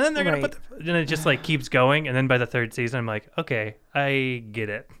that. And then they're going to and it just keeps going. And then by the third season, I'm like, okay, I get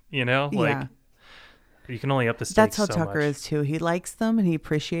it. Yeah. You can only up the stakes That's how so Tucker much. is too. He likes them and he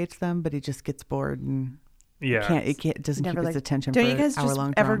appreciates them, but he just gets bored and Yeah. it doesn't keep Never his attention Don't for you guys just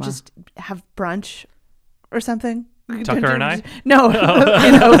hour-long ever drama. just have brunch or something? Tucker and I? No,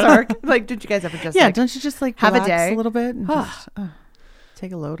 in Ozark. Did you guys ever just don't you just have a relax day? a little bit and just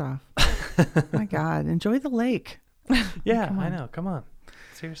take a load off? My God, enjoy the lake. Yeah, Come I on. know. Come on.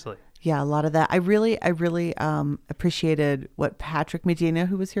 Seriously. Yeah, a lot of that. I really appreciated what Patrick Medina,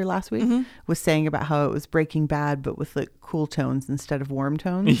 who was here last week, was saying about how it was Breaking Bad, but with cool tones instead of warm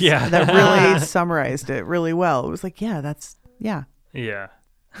tones. Yeah. That really summarized it really well. It was yeah. Yeah.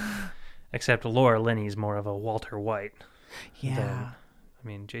 Except Laura Linney's more of a Walter White. Yeah.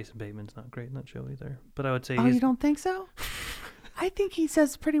 Jason Bateman's not great in that show either. But I would say Oh, you don't think so? I think he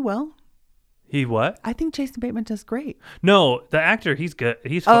says pretty well. He what? I think Jason Bateman does great. No, the actor, he's good.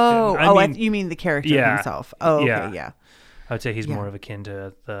 He's You mean the character himself? Oh, okay, yeah. I would say he's Yeah. more of akin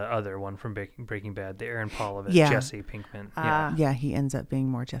to the other one from Breaking Bad, the Aaron Paul of it, Yeah. Jesse Pinkman. Yeah, he ends up being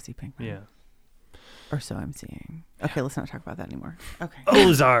more Jesse Pinkman. Yeah. Or so I'm seeing. Okay, let's not talk about that anymore. Okay.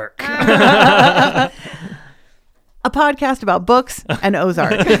 Ozark. A podcast about books and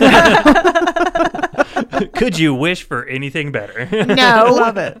Ozark. Could you wish for anything better? No.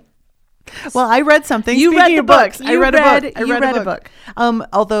 Love it. Well, I read something. You Speaking read the of books, book. I You read read- a book. you read a book.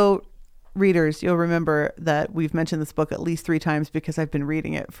 Although, readers, you'll remember that we've mentioned this book at least 3 times because I've been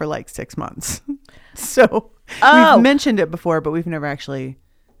reading it for 6 months. So we've mentioned it before, but we've never actually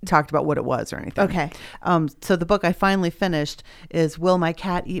talked about what it was or anything. Okay. So the book I finally finished is Will My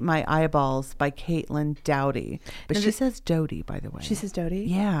Cat Eat My Eyeballs by Caitlin Doughty. But she says Doughty, by the way. She says Dodie?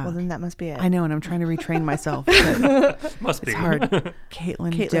 Yeah. Well, then that must be it. I know, and I'm trying to retrain myself. But Must be. it's hard.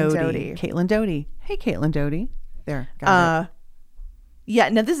 Caitlin Caitlin Doughty. Doughty. Caitlin Doughty. Hey, Caitlin Doughty. There. Got it. Yeah,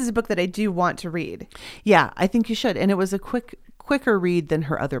 now this is a book that I do want to read. Yeah, I think you should. And it was a quicker read than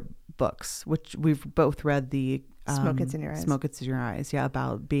her other books, which we've both read. The Smoke Gets in Your Eyes. Smoke Gets in Your Eyes. Yeah,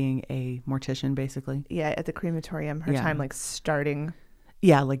 about being a mortician, basically. Yeah, at the crematorium, her Yeah. time starting.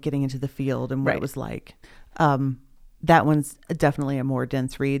 Yeah, getting into the field and what Right. it was like. That one's definitely a more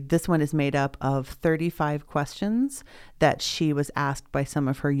dense read. This one is made up of 35 questions that she was asked by some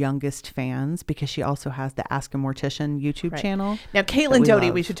of her youngest fans because she also has the Ask a Mortician YouTube Right. channel. Now, that Caitlin we Doughty,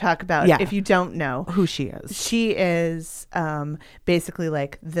 love. we should talk about Yeah. if you don't know. Who she is. She is basically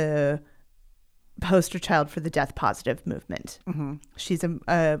the poster child for the death positive movement. Mm-hmm. She's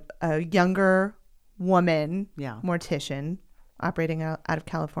a younger woman, Yeah. mortician, operating out of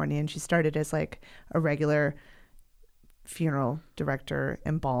California, and she started as a regular funeral director,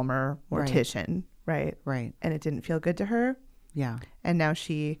 embalmer, Right. mortician, right? Right. And it didn't feel good to her, Yeah. and now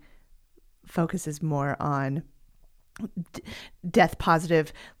she focuses more on death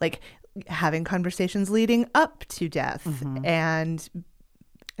positive, having conversations leading up to death, and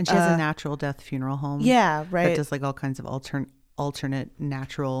And she has a natural death funeral home. yeah, That right. does all kinds of alternate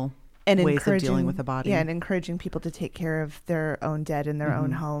natural And ways of encouraging- dealing with the body. Yeah, and encouraging people to take care of their own dead in their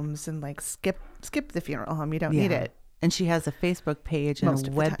own homes and skip the funeral home. You don't need Yeah. it. And she has a Facebook page and Most a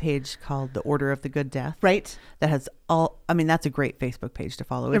of the web time. page called The Order of the Good Death. Right. That has that's a great Facebook page to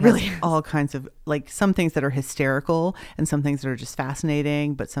follow. It has really is. all kinds of, like, some things that are hysterical and some things that are just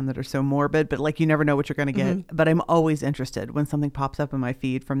fascinating, but some that are so morbid, but like you never know what you're going to get. Mm-hmm. But I'm always interested when something pops up in my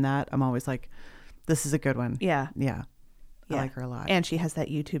feed from that. I'm always like, this is a good one. Yeah. Yeah. I Yeah. like her a lot. And she has that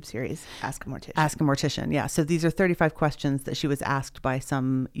YouTube series, Ask a Mortician. Ask a Mortician. Yeah. So these are 35 questions that she was asked by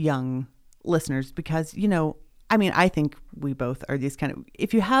some young listeners because, I think we both are these kind of,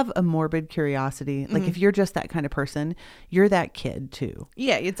 if you have a morbid curiosity, like if you're just that kind of person, you're that kid too.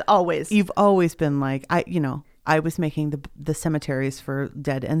 Yeah, it's always. You've always been like, I was making the cemeteries for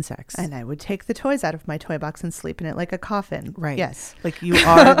dead insects. And I would take the toys out of my toy box and sleep in it like a coffin. Right. Yes. Like you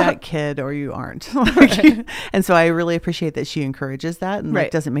are that kid or you aren't. And so I really appreciate that she encourages that and like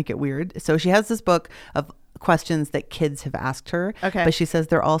Right. doesn't make it weird. So she has this book of questions that kids have asked her. Okay. But she says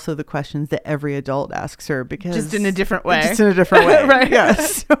they're also the questions that every adult asks her because Just in a different way. Just in a different way. Right.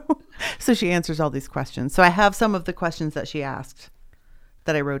 Yes. So she answers all these questions. So I have some of the questions that she asked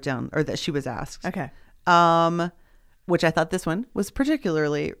that I wrote down or that she was asked. Okay. Which I thought this one was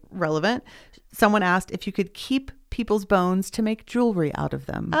particularly relevant. Someone asked if you could keep people's bones to make jewelry out of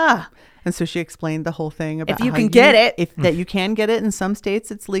them. And so she explained the whole thing about If you how can get it. if that you can get it. In some states,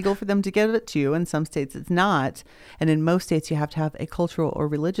 it's legal for them to get it to you. In some states, it's not. And in most states, you have to have a cultural or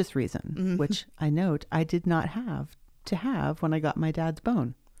religious reason, which I note I did not have to have when I got my dad's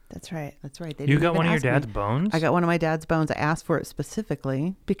bone. That's right. That's right. They You didn't got even one of your ask me. dad's bones? I got one of my dad's bones. I asked for it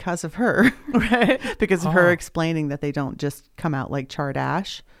specifically because of her. Right. Because of her explaining that they don't just come out like charred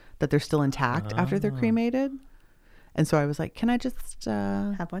ash, that they're still intact after they're cremated. And so I was like, can I just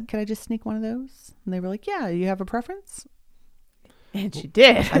Have one? Can I just sneak one of those? And they were like, yeah, you have a preference? And she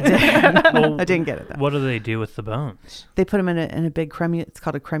did. I did. Well, I didn't get it though. What do they do with the bones? They put them in a big it's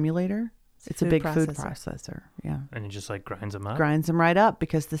called a cremulator. It's a food big food processor. processor. Yeah. And it just like grinds them up? Grinds them right up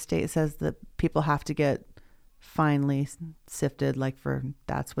because the state says that people have to get finely sifted,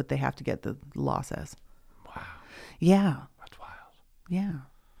 that's what they have to get, the law says. Wow. Yeah. That's wild. Yeah.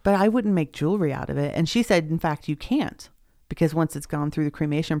 But I wouldn't make jewelry out of it. And she said, in fact, you can't because once it's gone through the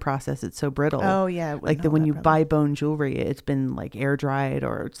cremation process, it's so brittle. Oh, yeah. Like when you buy bone jewelry, it's been like air dried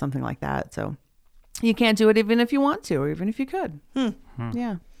or something like that. So you can't do it even if you want to, or even if you could.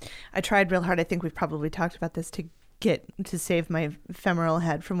 Yeah. I tried real hard. I think we've probably talked about this to save my femoral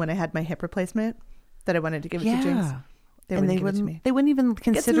head from when I had my hip replacement that I wanted to give it to Jinx. They and wouldn't give it to me. they wouldn't even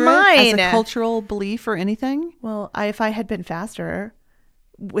consider it as mine. a cultural belief or anything. Well, if I had been faster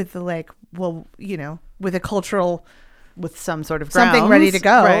with with a cultural With some sort of something ready to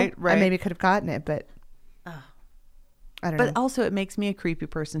grounds. go, Right. I maybe could have gotten it, but I don't But know. also it makes me a creepy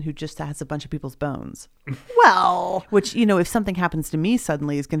person who just has a bunch of people's bones. Well, Which, if something happens to me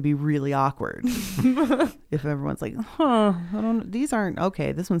suddenly is going to be really awkward. If everyone's like, these aren't,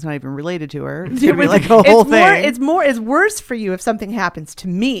 okay, this one's not even related to her. It's going to be like a whole thing. It's worse for you if something happens to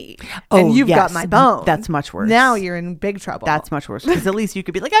me Oh, and you've got yes. my bone. That's much worse. Now you're in big trouble. That's much worse. Because at least you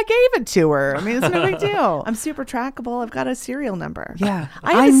could be like, I gave it to her. I mean, it's no big deal. I'm super trackable. I've got a serial number. Yeah.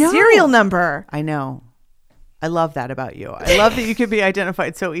 I have a know. serial number. I know. I love that about you. I love that you can be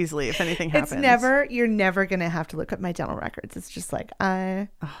identified so easily if anything happens. You're never going to have to look at my dental records. It's just like,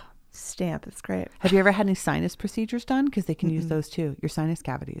 stamp. It's great. Have you ever had any sinus procedures done? Because they can use those too. Your sinus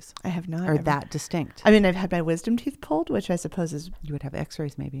cavities I have not. are ever. that distinct. I mean, I've had my wisdom teeth pulled, which I suppose is, You would have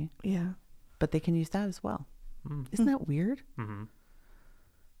x-rays maybe, yeah. but they can use that as well. Isn't that weird? Mm-hmm.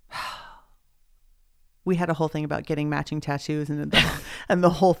 We had a whole thing about getting matching tattoos, and the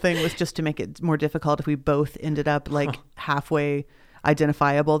whole thing was just to make it more difficult if we both ended up like halfway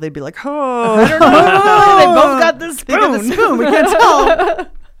identifiable. They'd be like, oh, I don't know. They both got the spoon. They got the spoon. We can't tell.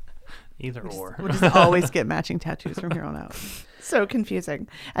 Either or. We'll just always get matching tattoos from here on out. So confusing.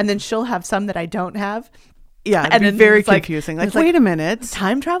 And then she'll have some that I don't have. Yeah, it'd And be then very it's like- confusing. it's Like, like, wait a minute.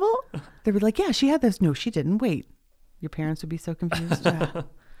 Time travel? They were like, yeah, she had this. No, she didn't. Wait. Your parents would be so confused.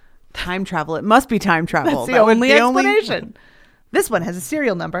 Time travel. It must be time travel. That's the That would only be explanation. This one has a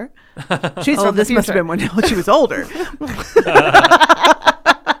serial number. She's Oh, from this the must have future. been when she was older.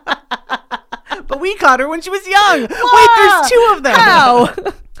 But we caught her when she was young. Wait, there's two of them. How?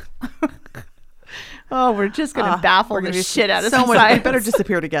 Oh, we're just going to baffle We're the gonna be shit out of so much. society. We better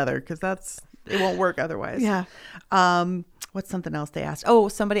disappear together because it won't work otherwise. Yeah. What's something else they asked? Oh,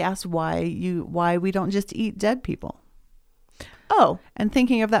 somebody asked why we don't just eat dead people. Oh, And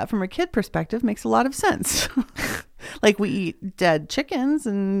thinking of that from a kid perspective makes a lot of sense. Like we eat dead chickens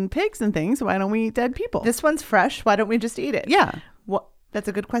and pigs and things. Why don't we eat dead people? this one's fresh. Why don't we just eat it? Yeah. What? That's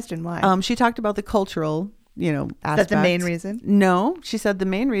a good question. Why? She talked about the cultural, aspects. Is that the main reason? No, she said the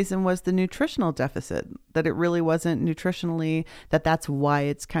main reason was the nutritional deficit, that it really wasn't nutritionally, that's why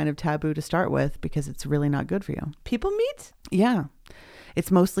it's kind of taboo to start with, because it's really not good for you. People meat? Yeah.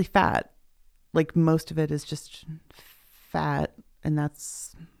 It's mostly fat. Like most of it is just fat, and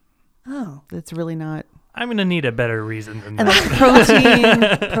it's really not. I'm going to need a better reason than And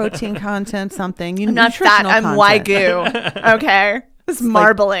that. like protein content, something. I'm not fat, I'm Wagyu. Okay. It's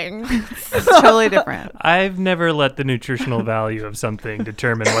marbling. It's totally different. I've never let the nutritional value of something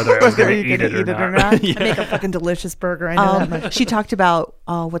determine whether I was going to eat it or not. I make a fucking delicious burger. I know that much. She talked about,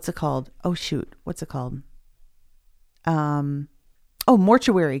 what's it called? Oh, shoot. What's it called?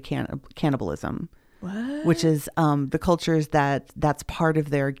 Mortuary cannibalism. What? Which is the cultures that's part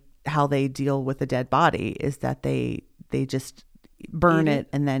of how they deal with a dead body, is that they just burn it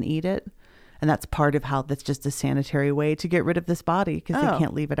and then eat it. And that's part of how that's just a sanitary way to get rid of this body, because they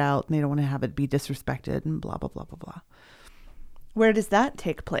can't leave it out and they don't want to have it be disrespected and blah, blah, blah, blah, blah. Where does that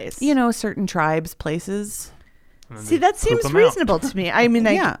take place? Certain tribes, places. See, that seems reasonable to me. I mean,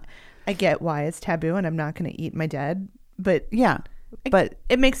 Yeah. I get why it's taboo and I'm not going to eat my dead, but Yeah. But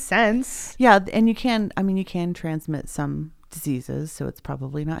it makes sense. yeah, and you can transmit some diseases, so it's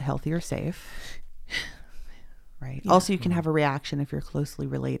probably not healthy or safe. Right. Yeah. Also, you can have a reaction if you're closely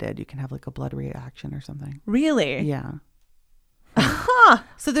related. You can have like a blood reaction or something. Really? Yeah.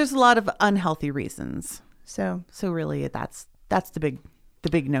 So there's a lot of unhealthy reasons. So really, that's the big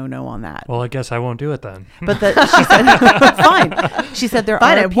no on that. Well, I guess I won't do it then. But she said, fine. She said there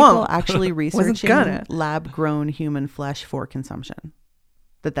are people won't. actually researching lab-grown human flesh for consumption.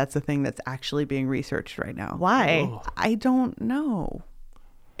 That's the thing that's actually being researched right now. Why? Oh. I don't know.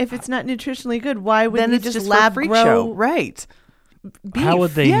 If it's not nutritionally good, why would Then you it's just just lab for freak grow? show, right? Beef. How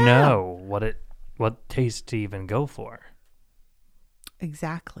would they Yeah. know what taste to even go for?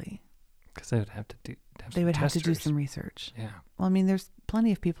 Exactly. Because they would have to do. They would have to do testers. some research. Yeah. Well, I mean, there's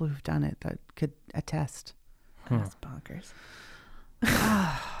plenty of people who've done it that could attest. That's bonkers.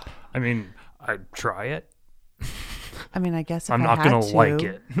 Hmm. I mean, I'd try it. I mean, I guess if I'm I not had gonna to, like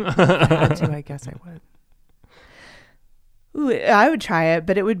it. if I had to, I guess I would. Ooh, I would try it,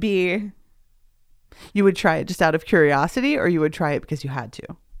 but it would be. You would try it just out of curiosity, or you would try it because you had to?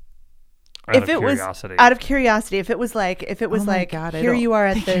 Out of curiosity. Out of curiosity, if it was like, Oh my God, I here don't you are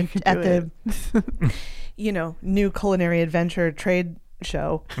at think you the could do new culinary adventure trade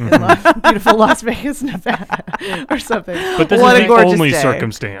show in beautiful Las Vegas, Nevada, or something. But this What is a the gorgeous only day.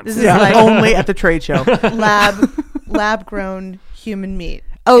 circumstance. This is like only at the trade show. lab grown human meat.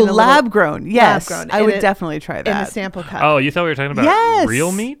 Oh, in a lab little- grown. Yes, lab-grown I in would a- definitely try that. in a sample cup. Oh, you thought we were talking about Yes,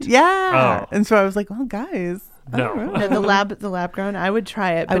 real meat? Yeah. Oh. And so I was like, well, guys, I No. don't know. No, the lab grown. I would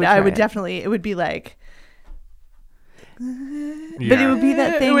try it, I but would I try would it. definitely. It would be like. But it would be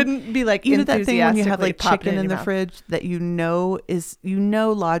that It thing. wouldn't be like That thing when you have enthusiastically like pop it chicken in your the mouth. fridge that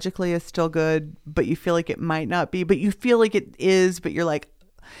logically is still good, but you feel like it might not be, but you feel like it is, but you're like,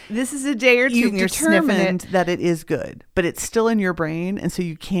 This is a day or two, you've and you're sniffing determined it. that it is good, but it's still in your brain, and so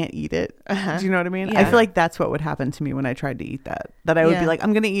you can't eat it. Uh-huh. Do you know what I mean? I Yeah. feel like that's what would happen to me when I tried to eat that. That I would be Yeah. like,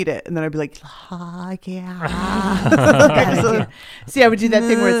 I'm gonna eat it, and then I'd be like, yeah. Bad idea. See, I would do that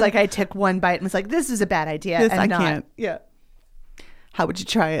thing where it's like I took one bite and was like, "This is a bad idea." This and I not, can't. Yeah. How would you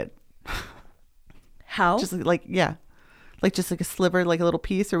try it? How? Just like just like a sliver, like a little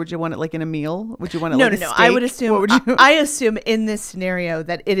piece, or would you want it like in a meal? Would you want it no, like no, a no. steak? I would assume. What would you? I assume in this scenario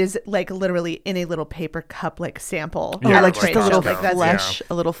that it is like literally in a little paper cup, like sample. Yeah, Or like right, just a little Costco. flesh,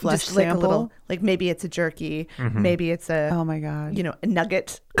 a little flesh just like sample. a little, like maybe it's a jerky, maybe it's a, Oh my god! a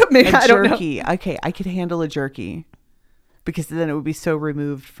nugget. Maybe, A I don't know. jerky. Okay, I could handle a jerky because then it would be so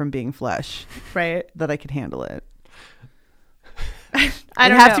removed from being flesh Right? that I could handle it. I It'd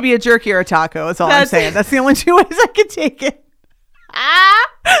don't have know. to be a jerky or a taco. That's all I'm That's- saying. That's the only two ways I could take it.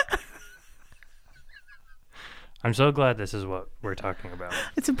 I'm so glad this is what we're talking about.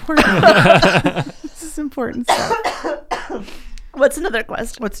 It's important. This is important stuff. What's another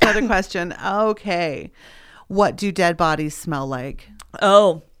question? What's another question? Okay. What do dead bodies smell like?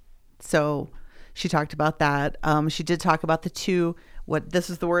 Oh, So she talked about that. She did talk about the two. This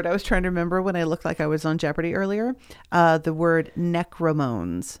is the word I was trying to remember when I looked like I was on Jeopardy earlier. The word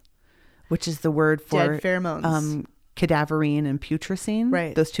necromones, which is the word for dead pheromones. cadaverine and putrescine.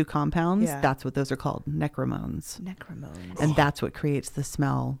 Right. Those two compounds. Yeah. That's what those are called, necromones. necromones. And that's what creates the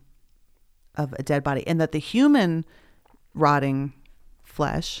smell of a dead body. And that the human rotting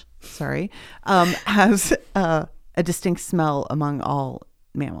flesh, has a distinct smell among all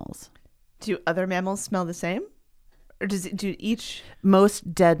mammals. Do other mammals smell the same, or do each?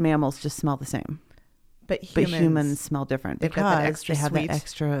 Most dead mammals just smell the same, But but humans smell different they've got that because extra they have sweet. that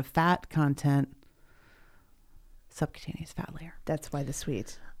extra fat content subcutaneous fat layer. That's why the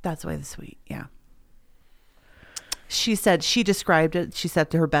sweet. That's why the sweet. Yeah. She said she described it. She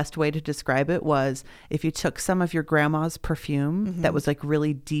said her best way to describe it was if you took some of your grandma's perfume that was like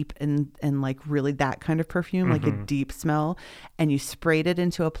really deep and like really that kind of perfume, like a deep smell, and you sprayed it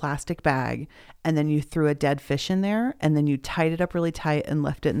into a plastic bag, and then you threw a dead fish in there, and then you tied it up really tight and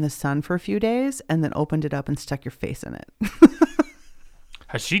left it in the sun for a few days, and then opened it up and stuck your face in it.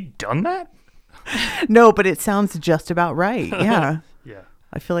 Has she done that? No, but it sounds just about right. Yeah. Yeah.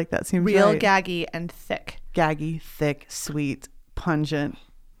 I feel like that seems Real right. gaggy and thick. Gaggy, thick, sweet, pungent,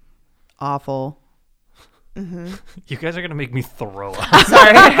 awful. You guys are gonna make me throw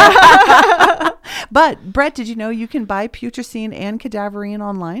up. But Brett, did you know you can buy Putrescine and Cadaverine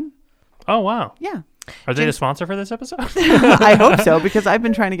online? Oh wow. Yeah. Are they a sponsor for this episode? I hope so, because I've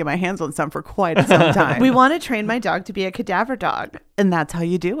been trying to get my hands on some for quite some time. We want to train my dog to be a cadaver dog. And that's how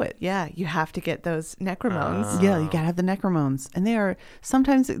you do it. Yeah, you have to get those necromones. Yeah, you gotta have the necromones, and they are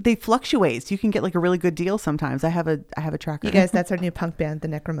sometimes they fluctuate. So you can get like a really good deal sometimes. I have a tracker. You guys, that's our new punk band, the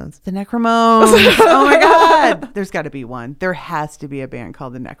Necromones. The Necromones. Oh my God, there's got to be one. There has to be a band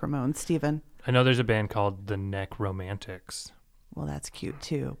called the Necromones. Steven. I know there's a band called the Necromantics. Well, that's cute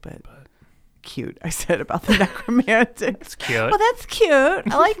too, but cute. I said about the Necromantics. It's cute. Well, that's cute.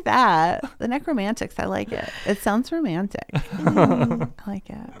 I like that. The Necromantics. I like it. It sounds romantic. I like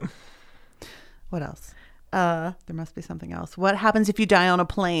it. What else? There must be something else. What happens if you die on a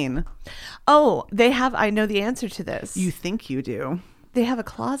plane? Oh, they have, I know the answer to this. You think you do. They have a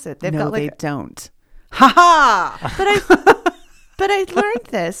closet. They've No, got like, they don't. Ha ha! but I learned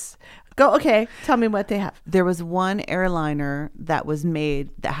this. Go, okay, tell me what they have. There was one airliner that was made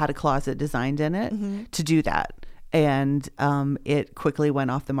that had a closet designed in it to do that. And it quickly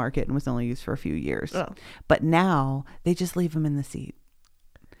went off the market and was only used for a few years. Oh. But now they just leave them in the seat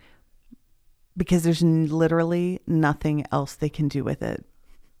because there's literally nothing else they can do with it.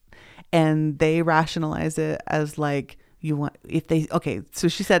 And they rationalize it as like, you want, if they, okay, so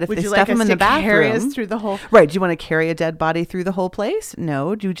she said if Would they you stuff like them us in the to carry us bathroom. through the whole... Right. Do you want to carry a dead body through the whole place?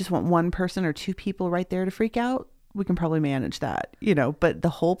 No. Do you just want one person or two people right there to freak out? We can probably manage that, you know, but the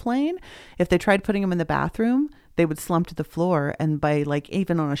whole plane, if they tried putting them in the bathroom, they would slump to the floor. And by like,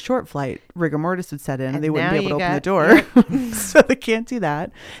 even on a short flight, rigor mortis would set in and And they wouldn't now be able to you open the got- door. So they can't do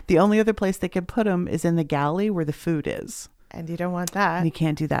that. The only other place they could put them is in the galley where the food is. And you don't want that. And you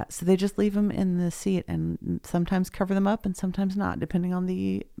can't do that. So they just leave them in the seat and sometimes cover them up and sometimes not, depending on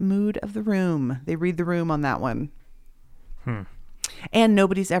the mood of the room. They read the room on that one. And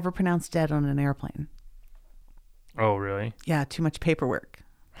nobody's ever pronounced dead on an airplane. Oh really? Yeah, too much paperwork.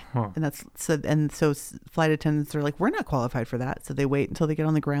 Huh. And so flight attendants are like, we're not qualified for that. So they wait until they get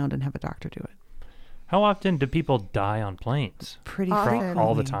on the ground and have a doctor do it. How often do people die on planes? Pretty Often. frequently.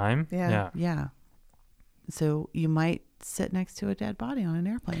 All the time? Yeah. Yeah. So you might sit next to a dead body on an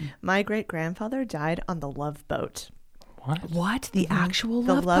airplane. My great-grandfather died on the Love Boat. What? The actual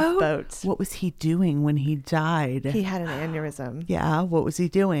The love Love boat? Boat. What was he doing when he died? He had an aneurysm. Yeah, what was he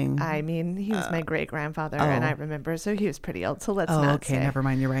doing? I mean, he was my great-grandfather, and I remember, so he was pretty old, so let's not okay, say. never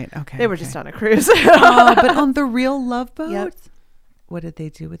mind. You're right. Okay. They were okay. just on a cruise. Oh, but on the real Love Boat? Yep. What did they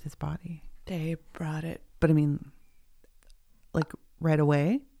do with his body? They brought it. But I mean, like right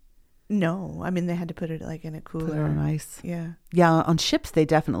away? No, I mean, they had to put it like in a Put it cooler. on ice? Yeah. Yeah, on ships, they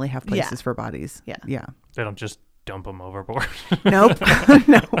definitely have places Yeah. for bodies. Yeah. Yeah. They don't just dump them overboard. Nope.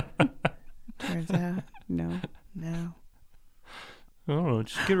 No. Turns out, No. no. Oh,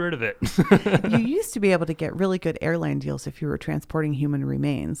 just get rid of it. You used to be able to get really good airline deals if you were transporting human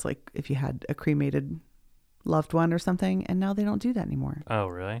remains, like if you had a cremated loved one or something, and now they don't do that anymore. Oh,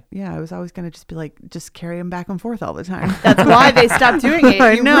 really? Yeah, I was always going to just be like, just carry them back and forth all the time. That's why they stopped doing it.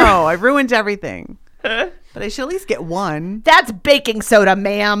 I You know. I ruined everything. But I should at least get one. That's baking soda,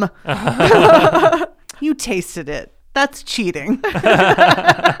 ma'am. You tasted it. That's cheating.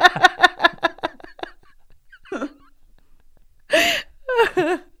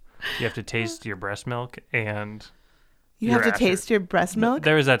 You have to taste your breast milk and You your have to ashes. taste your breast milk.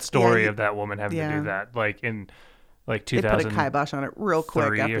 There was that story Yeah, of that woman having to yeah. do that, like in like They put a 2003 kibosh on it real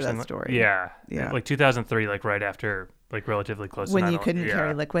quick after or that something. story. Yeah, Yeah. like 2003, like right after, like relatively close. to When you 9/11. couldn't yeah.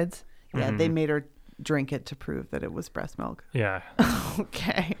 carry liquids. Yeah, they made her drink it to prove that it was breast milk. Yeah,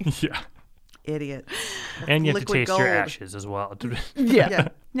 Okay. yeah, Idiot. and you have to Liquid taste your gold. ashes as well, Yeah.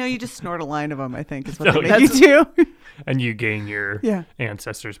 No, you just snort a line of them, I think, is what No, they make you do. and you gain your Yeah.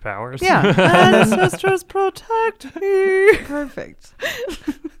 ancestors' powers. Yeah. Ancestors protect me. Perfect.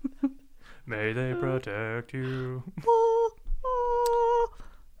 May they protect you.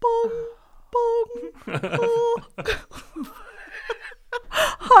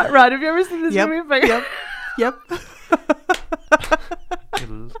 Hot Rod. Have you ever seen this Yep. movie? Yep. Yep.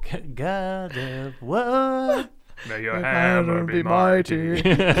 God of war. May your hammer hammer be be mighty.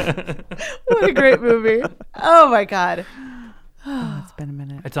 What a great movie. Oh my God. Oh, it's been a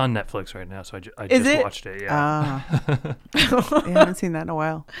minute. It's on Netflix right now, so I Is just it? watched it. Yeah. I haven't seen that in a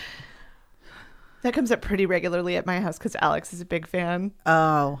while. That comes up pretty regularly at my house because Alex is a big fan.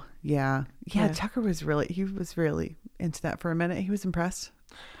 Oh, yeah. Yeah, Yeah. Tucker was really into that for a minute. He was impressed.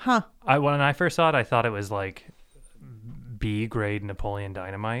 Huh. When I first saw it, I thought it was like B grade Napoleon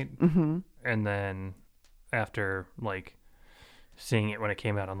Dynamite, and then after like seeing it when it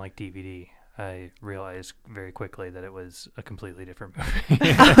came out on like DVD, I realized very quickly that it was a completely different movie.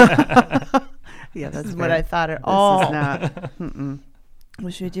 Yeah, that's This is fair. what I thought at This all. is not. Mm-mm.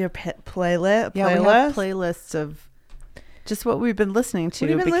 Should we do a playlist? Yeah, we have playlists of just what we've been listening to. What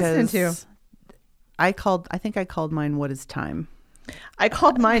have you been listening because I think I called mine "What Is Time." I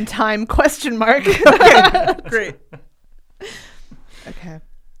called mine Time ? Okay, great. Okay.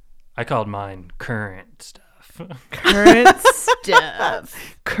 I called mine Current Stuff. Current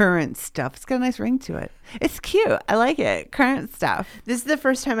stuff. Current stuff. It's got a nice ring to it. It's cute. I like it. Current stuff. This is the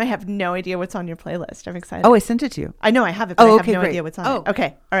first time I have no idea what's on your playlist. I'm excited. Oh, I sent it to you. I know I have it, but Oh, I have okay, no great. idea what's on Oh. it.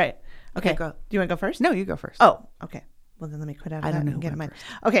 Okay. All right. Okay. go. Do you want to go first? No, you go first. Oh, okay. Well, then let me quit out of I that don't know and who get went mine.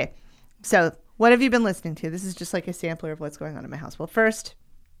 Okay. So what have you been listening to? This is just like a sampler of what's going on in my house. Well, first,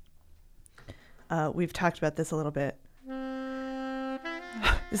 we've talked about this a little bit.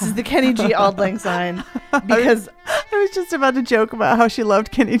 This is the Kenny G Auld sign because I was just about to joke about how she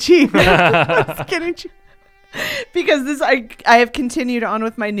loved Kenny G. Kenny G. this I have continued on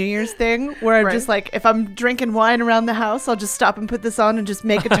with my New Year's thing where I'm Right. just like, if I'm drinking wine around the house, I'll just stop and put this on and just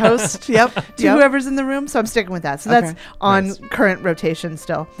make a toast Yep. to whoever's in the room. So I'm sticking with that. So that's Okay. on Nice. current rotation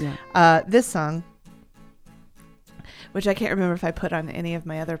still. Yeah. This song, which I can't remember if I put on any of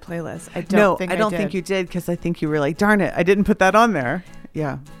my other playlists. I don't No, think I don't did. think you did because I think you were like, darn it, I didn't put that on there.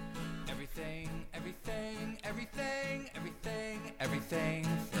 Yeah. Everything, everything, everything, everything, everything,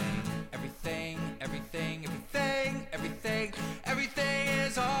 everything, everything, everything, everything, everything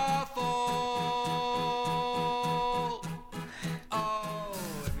is awful. Oh,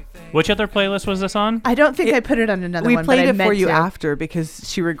 everything. Which other playlist was this on? I don't think I put it on another We one. played but I it for meant you to. after because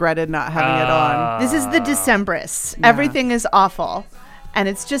she regretted not having it on. This is the Decemberists. Yeah. Everything is awful. And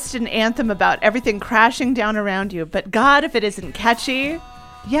it's just an anthem about everything crashing down around you. But God, if it isn't catchy.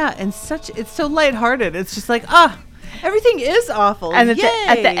 Yeah, and it's so lighthearted. It's just like, everything is awful. And at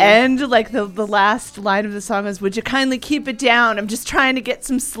Yay! the end, like the last line of the song is, "Would you kindly keep it down? I'm just trying to get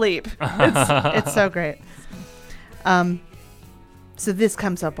some sleep." It's so great. So this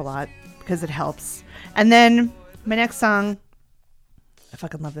comes up a lot because it helps. And then my next song, I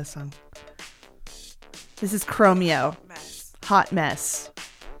fucking love this song. This is Chromeo, Hot Mess.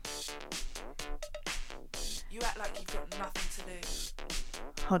 You act like you've got nothing to do.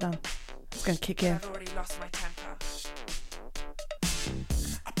 Hold on, it's gonna kick in. I've already lost my temper.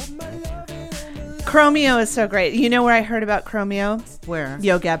 Chromeo is so great. You know where I heard about Chromeo? Where?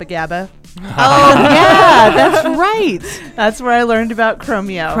 Yo Gabba Gabba. Oh, yeah, that's right. That's where I learned about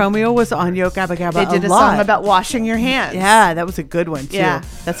Chromeo. Chromeo was on Yo Gabba Gabba They did a lot. song about washing your hands. Yeah, that was a good one, too. Yeah.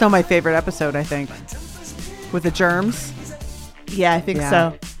 That's not my favorite episode, I think. With the germs. Yeah, I think Yeah.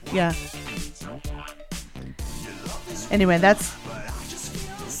 so. Yeah. Anyway, that's.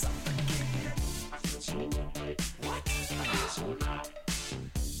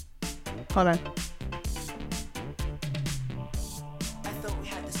 Hold on. I thought we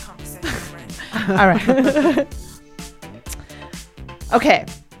had this conversation already. All right. Okay.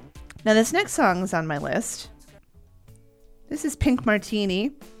 Now, this next song is on my list. This is Pink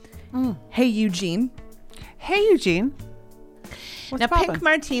Martini. Hey, Eugene. Hey, Eugene. What's Now, poppin'? Pink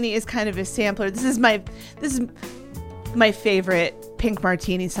Martini is kind of a sampler. This is my favorite Pink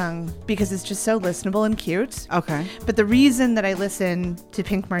Martini song because it's just so listenable and cute. Okay. But the reason that I listen to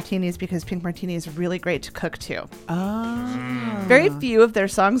Pink Martini is because Pink Martini is really great to cook to. Oh. Very few of their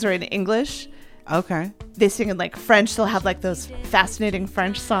songs are in English. Okay. They sing in like French. They'll have like those fascinating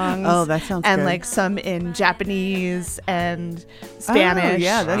French songs. Oh, that sounds And good. like some in Japanese and Spanish. Oh,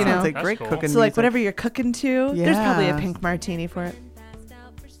 yeah, that you sounds know? like That's great cool. cooking So like music. whatever you're cooking to, there's probably a Yeah. Pink Martini for it. Passed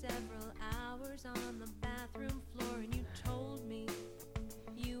out for several hours on the bathroom floor, and you told me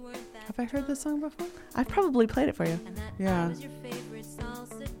you weren't that Have I heard this song before? I've probably played it for you. and that Yeah. I was your favorite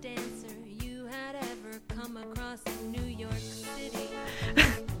salsa dancer you had ever come across in New York City.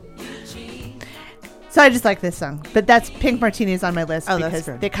 Eugene. So I just like this song. But that's Pink Martini is on my list Oh, that's because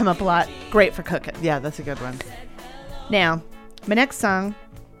good. they come up a lot. Great for cooking. Yeah, that's a good one. Now, my next song,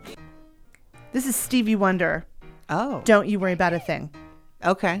 this is Stevie Wonder. Oh. Don't You Worry About a Thing.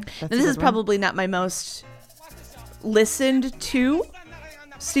 Okay. Now, this is probably not my most listened to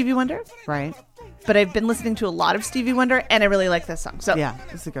Stevie Wonder, Right. but I've been listening to a lot of Stevie Wonder, and I really like this song. So Yeah,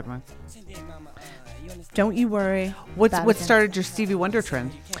 this is a good one. don't you worry. What about it. started your Stevie Wonder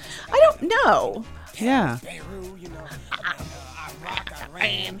trend? I don't know. Yeah.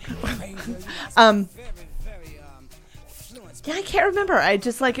 Yeah, I can't remember. I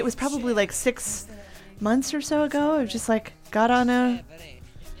just like it was probably like 6 months or so ago. I just like got on a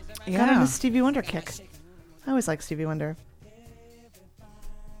Stevie Wonder kick. I always like Stevie Wonder.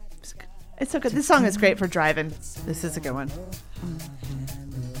 It's so good. This song is great for driving. This is a good one.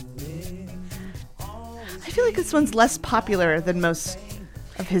 I feel like this one's less popular than most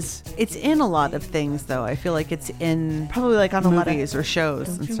of his. It's in a lot of things, though. I feel like it's in Probably like on a lot of movies or shows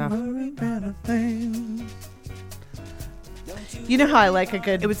and stuff. You know how I like a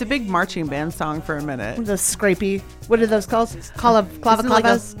good. It was a big marching band song for a minute. the scrapey. What are those called? Clava Isn't it like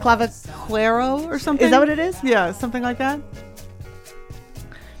a Claro or something? Is that what it is? Yeah, something like that.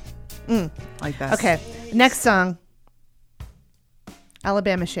 Like that. Okay. Next song.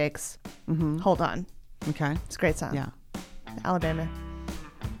 Alabama Shakes. Mm-hmm. Hold on. Okay. It's a great song. Yeah. Alabama.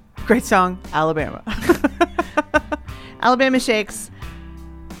 Great song, Alabama. Alabama Shakes.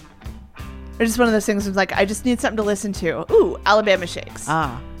 It's just one of those things that's like, I just need something to listen to. Ooh, Alabama Shakes.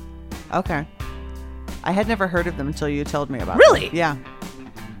 Ah. Okay. I had never heard of them until you told me about Really? them. Yeah.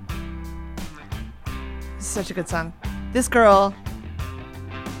 It's such a good song. This girl.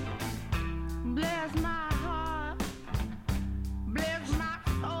 Bless my heart, bless my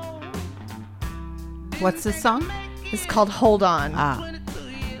soul. What's this song? It's called Hold On. Ah. 22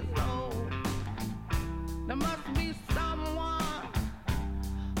 years old. There must be someone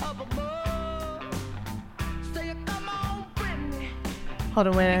up above. Say, come on, Brittany. Hold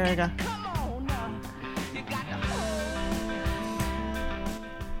on, wait, here we go. Come on now. You got to hold.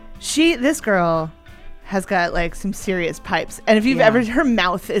 This girl has got like some serious pipes. And if you've Yeah. ever, her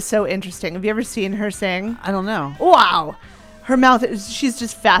mouth is so interesting. Have you ever seen her sing? I don't know. Wow. Her mouth she's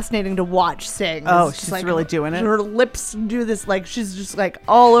just fascinating to watch sing. Oh, It's just, she's really doing it? Her lips do this, like, she's just like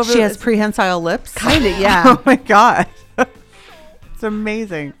all over. She has prehensile lips? Kind of, yeah. Oh my God. It's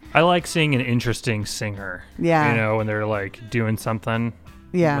amazing. I like seeing an interesting singer. Yeah. You know, when they're like doing something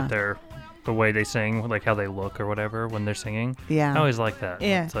Yeah. with the way they sing, like how they look or whatever when they're singing. Yeah. I always like that.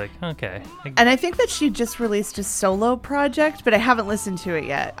 Yeah. It's like, okay. And I think that she just released a solo project, but I haven't listened to it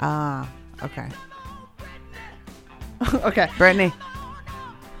yet. Ah. Okay. Okay. Brittany.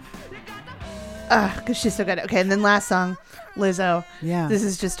 Because she's so good. Okay, and then last song, Lizzo. Yeah. This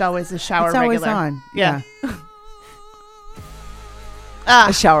is just always a shower It's always regular. on. Yeah.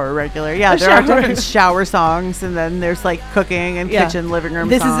 A shower regular. Yeah, A there are shower different shower songs, and then there's like cooking and Yeah. kitchen, living room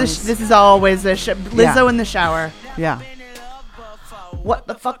This songs. this is always a Lizzo Yeah. in the shower. Yeah. What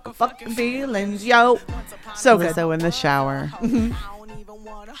the fucking feelings, yo. So good. Lizzo in the shower.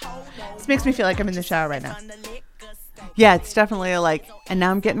 This makes me feel like I'm in the shower right now. Yeah, it's definitely and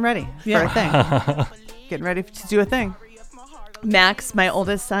now I'm getting ready Yeah. for a thing. Getting ready to do a thing. Max, my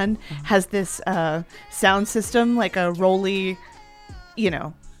oldest son, has this sound system, like a Rolly,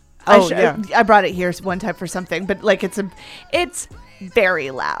 Yeah. I brought it here one time for something, but like it's very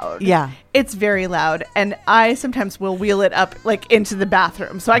loud. Yeah. It's very loud, and I sometimes will wheel it up like into the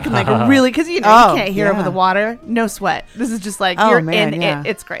bathroom so I can like really, because you Oh, can't hear over yeah. the water. No sweat. This is just like Oh, you're man, in yeah. it.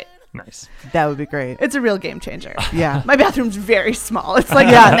 It's great. Nice. That would be great. It's a real game changer. Yeah. My bathroom's very small. It's like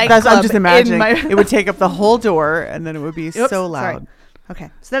Yeah, a that's, I'm nightclub just in imagining. my- It would take up the whole door, and then it would be Oops, so sorry. loud. Okay,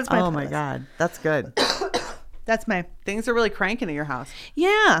 so that's my. Oh my playlist. God, that's good. That's my. Things are really cranking at your house.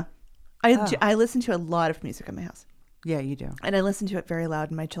 Yeah, Oh. I listen to a lot of music in my house, Yeah, you do. and I listen to it very loud,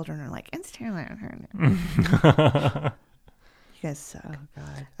 and my children are like, "It's too loud." You guys suck. Oh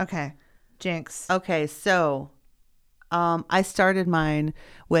God. Okay, Jinx. Okay, so I started mine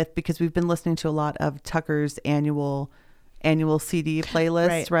with, because we've been listening to a lot of Tucker's annual CD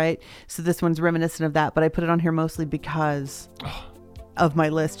playlist, right? So this one's reminiscent of that, but I put it on here mostly because of my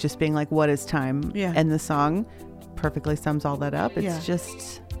list just being like, what is time? Yeah. And the song perfectly sums all that up. It's Yeah.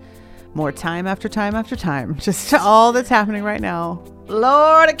 just more time after time after time. Just all that's happening right now.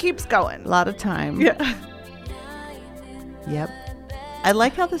 Lord, it keeps going. A lot of time. Yeah. Yep. I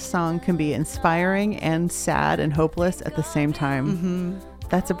like how the song can be inspiring and sad and hopeless at the same time. Mm-hmm.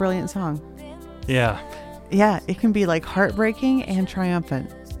 That's a brilliant song. Yeah. Yeah, it can be like heartbreaking and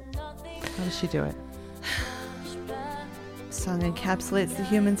triumphant. How does she do it? Song encapsulates the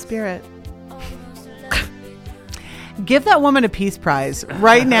human spirit. Give that woman a Peace Prize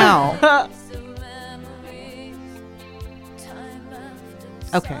right now.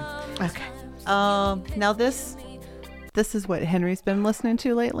 Okay. Okay. Now this is what Henry's been listening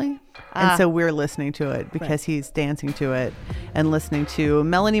to lately. And so we're listening to it because he's dancing to it and listening to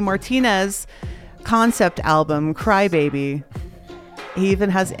Melanie Martinez concept album Crybaby. He even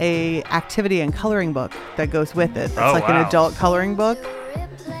has a activity and coloring book that goes with it. It's like an adult coloring book.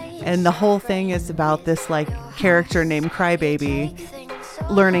 And the whole thing is about this like character named Crybaby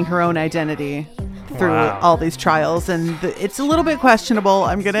learning her own identity through all these trials. And it's a little bit questionable.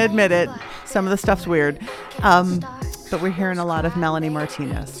 I'm going to admit it. Some of the stuff's weird. But we're hearing a lot of Melanie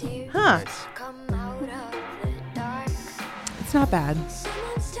Martinez. Huh. It's not bad.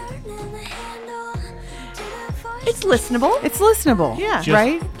 It's listenable. It's listenable. Yeah.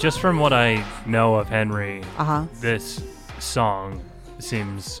 Right? Just from what I know of Henry, Uh-huh. this song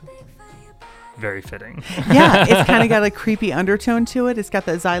seems very fitting. Yeah, it's kind of got a creepy undertone to it. It's got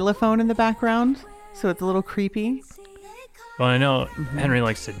the xylophone in the background, so it's a little creepy. Well, I know Henry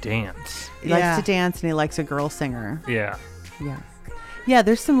likes to dance. He likes to dance and he likes a girl singer. Yeah. Yeah. Yeah,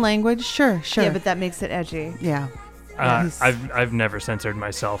 there's some language. Sure. Yeah, but that makes it edgy. Yeah. I've never censored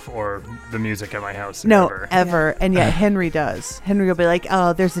myself or the music at my house. No, ever. ever. And yet Henry does. Henry will be like,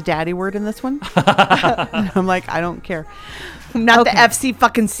 oh, there's a daddy word in this one. And I'm like, I don't care. Not the FC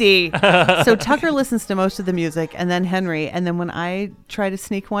fucking C. So Tucker listens to most of the music and then Henry. And then when I try to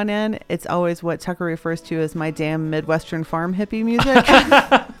sneak one in, it's always what Tucker refers to as my damn Midwestern farm hippie music.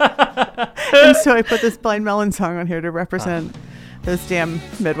 And so I put this Blind Melon song on here to represent those damn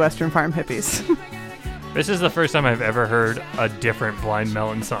Midwestern farm hippies. This is the first time I've ever heard a different Blind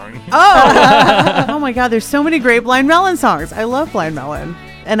Melon song. Oh my God, there's so many great Blind Melon songs. I love Blind Melon.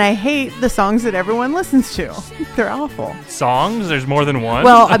 And I hate the songs that everyone listens to. They're awful. Songs? There's more than one?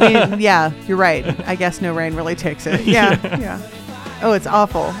 Well, I mean, yeah, you're right. I guess No Rain really takes it. Yeah. Oh, it's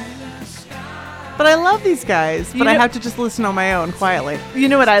awful. But I love these guys. But I have to just listen on my own quietly. You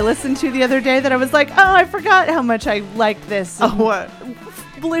know what I listened to the other day that I was like, oh, I forgot how much I liked this. Oh, what?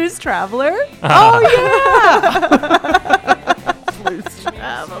 Blues Traveler. Oh, yeah. Blues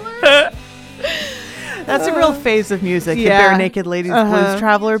Traveler. That's a real phase of music. The Bare Naked Ladies Blues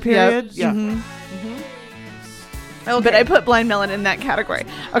Traveler period. Yep. Yeah. Oh, but I put Blind Melon in that category.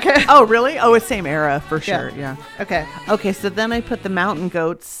 Okay. Oh, really? Oh, it's same era for sure. Yeah. Okay. Okay, so then I put the Mountain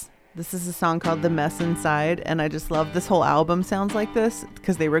Goats. This is a song called The Mess Inside, and I just love this whole album sounds like this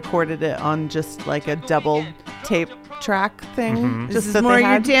because they recorded it on just like a double tape track thing. This is more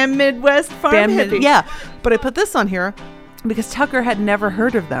your damn Midwest farm hippie. Yeah, but I put this on here because Tucker had never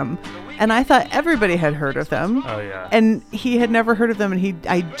heard of them, and I thought everybody had heard of them. Oh, yeah. And he had never heard of them, and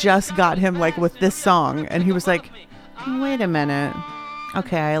I just got him like with this song, and he was like, wait a minute.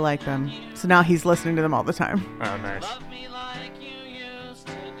 Okay, I like them. So now he's listening to them all the time. Oh, nice.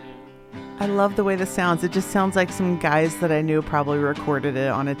 I love the way this sounds. It just sounds like some guys that I knew probably recorded it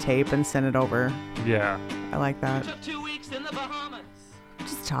on a tape and sent it over. Yeah. I like that.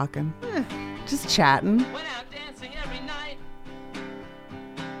 Just talking. Just chatting.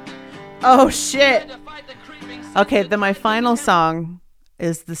 Oh, shit. Okay, then my final song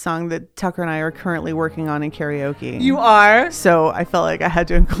is the song that Tucker and I are currently working on in karaoke. You are? So I felt like I had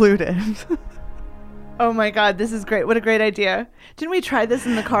to include it. Oh my God, this is great. What a great idea. Didn't we try this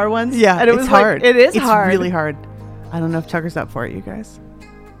in the car once? Yeah, and it was hard. It is it's hard. It's really hard. I don't know if Tucker's up for it, you guys.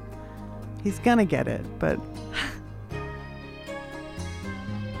 He's gonna get it, but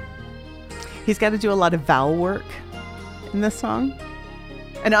he's got to do a lot of vowel work in this song.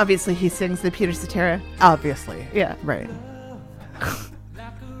 And obviously he sings the Peter Cetera. Obviously. Yeah. Right.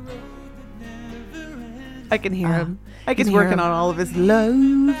 I can hear him. I can He's hear working him. on all of his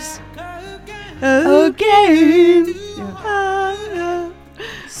loaves. Again. Yeah.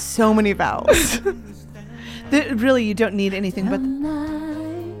 So many vowels. Really, you don't need anything but...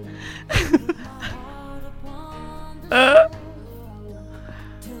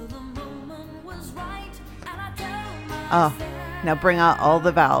 Oh, now bring out all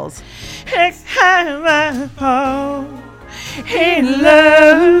the vowels. In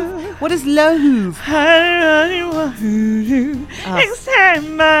love. What is love? Next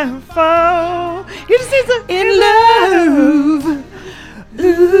time I fall. You just need some In love.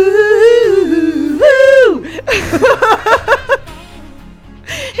 Ooh.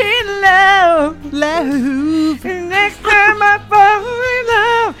 In love. Love. Next time I fall in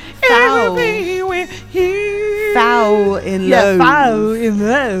love, Foul. it'll be with you. Foul in Yeah, love. foul in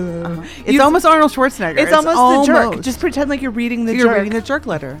love. It's almost Arnold Schwarzenegger. It's almost the jerk. Just pretend like you're reading the you're jerk reading the jerk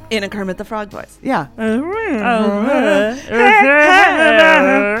letter. in a Kermit the Frog voice. Yeah. What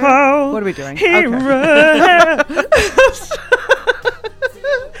What are we doing? Okay.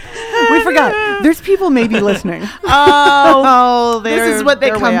 We forgot. There's people maybe listening. Oh, this they're- is what they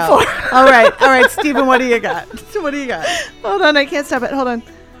they're come way out. for. All right, Stephen. What do you got? What do you got? Hold on, I can't stop it. Hold on.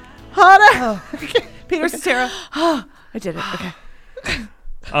 Hana. Peter Cetera. I did it.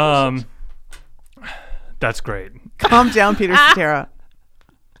 Okay. That's great. Calm down, Peter Cetera.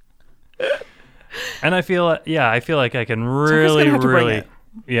 And I feel like I can gonna really, have to bring really, it.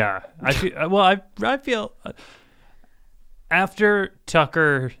 yeah. I feel I feel after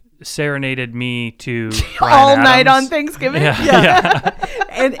Tucker serenaded me to Bryan All night on Adams- Thanksgiving. Yeah.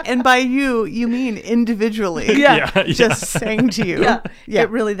 And by you mean individually. Yeah. Just saying to you. Yeah. Yeah. It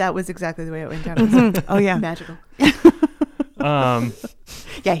really, that was exactly the way it went down. It was Oh, yeah. magical.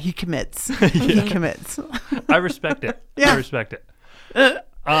 Yeah, he commits. He commits. I respect it. Yeah. I respect it.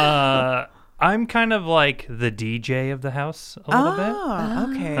 I'm kind of like the DJ of the house a little bit. Oh,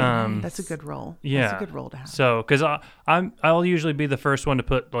 okay. Um, That's a good role. Yeah, That's a good role to have. So, because I'll usually be the first one to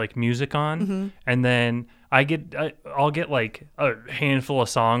put like music on, and then I'll get like a handful of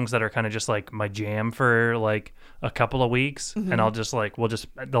songs that are kind of just like my jam for like a couple of weeks, and I'll just like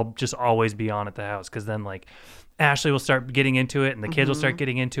they'll just always be on at the house, because then like Ashley will start getting into it, and the kids will start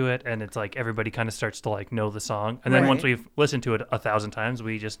getting into it, and it's like everybody kind of starts to like know the song, and then once Right. we've listened to it 1,000 times,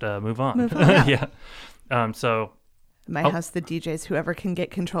 we just move on. Yeah. So My house, the DJs, whoever can get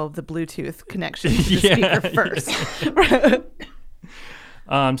control of the Bluetooth connection to the Yeah, speaker first.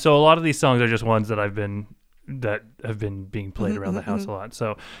 So a lot of these songs are just ones that have been being played around the house a lot.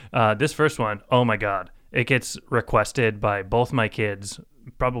 So this first one, oh my God, it gets requested by both my kids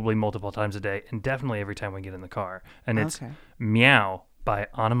probably multiple times a day, and definitely every time we get in the car. And it's Okay. Meow by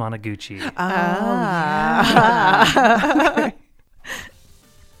Anamanaguchi.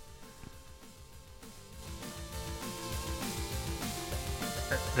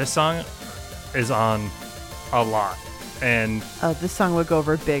 This song is on a lot, and Oh, this song would go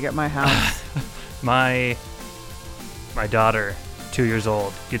over big at my house. my daughter, 2 years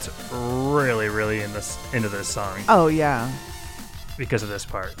old, gets really, really into this song Oh, yeah. because of this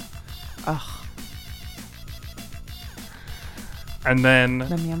part. Ugh. And then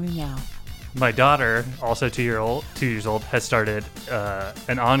Meow, meow, meow. my daughter, also 2 years old, has started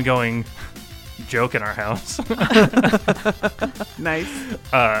an ongoing joke in our house Nice.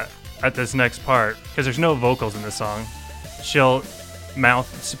 at this next part, because there's no vocals in this song. She'll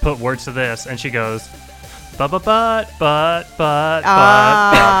put words to this, and she goes, but,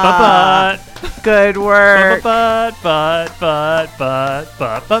 Good work.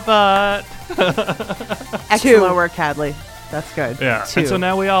 Excellent work, Hadley. That's good. Yeah, Two. and so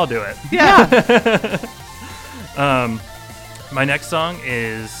now we all do it. Yeah. My next song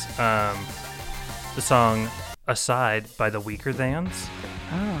is the song Aside by the Weaker Thans.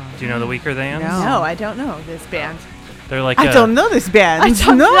 Oh. Do you know the Weaker Thans? No. No, I don't know this band. They're like I don't know this band. I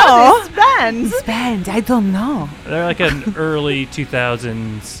don't no. know this band. This band, I don't know. They're like an early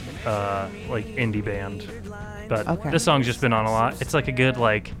 2000s like indie band. But Okay. this song's just been on a lot. It's like a good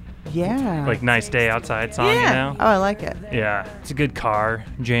like Yeah. nice day outside song, Yeah. you know? Oh, I like it. Yeah, it's a good car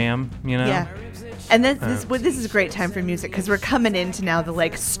jam, you know? Yeah. And this is a great time for music, because we're coming into now the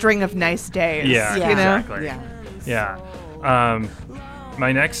like string of nice days. Yeah, you know? exactly. Yeah. Yeah.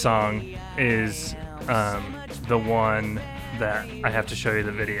 My next song is the one that I have to show you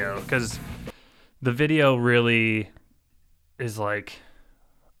the video, because the video really is like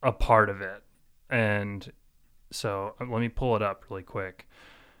a part of it. And so let me pull it up really quick.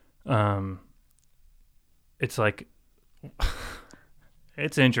 It's like,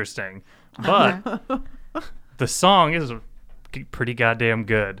 it's interesting, but the song is pretty goddamn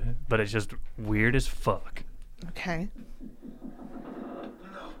good, but it's just weird as fuck. Okay.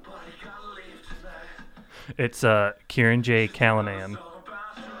 It's Kieran J. Callanan,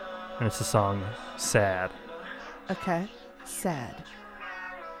 and it's the song Sad. Okay. Sad.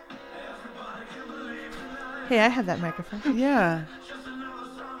 Hey, I have that microphone. Yeah.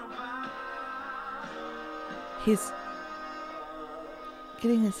 He's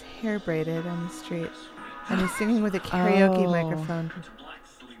getting his hair braided on the street, and he's singing with a karaoke Oh. microphone.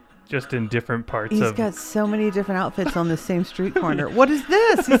 Just in different parts He's of got so many different outfits on the same street corner. What is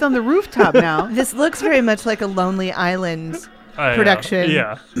this? He's on the rooftop now. This looks very much like a Lonely Island, I know. production.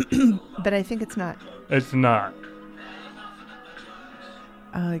 Yeah, but I think it's not. it's not.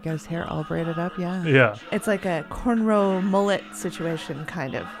 Oh, he got his hair all braided up. Yeah. Yeah. It's like a cornrow mullet situation,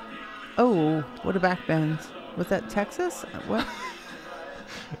 kind of. Oh, what a backbend. Was that Texas? What?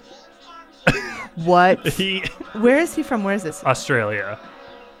 What? He Where is he from? Where is this? Australia.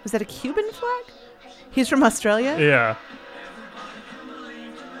 Was that a Cuban flag? He's from Australia? Yeah.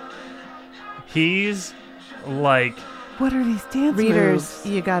 He's like What are these dance Readers, moves?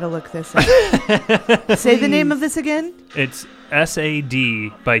 you gotta look this up. Say the name of this again. it's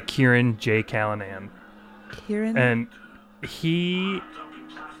SAD by Kieran J. Callanan. Kieran. And he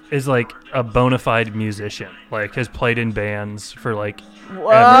is like a bona fide musician. Like has played in bands for like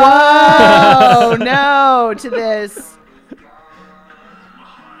Whoa, no to this.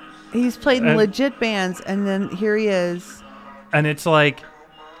 He's played in And- legit bands, and then here he is. and it's like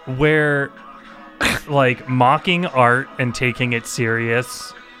where like mocking art and taking it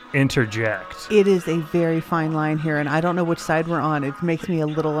serious interject. It is a very fine line here, and I don't know which side we're on. It makes me a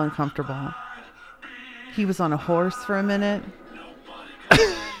little uncomfortable. He was on a horse for a minute.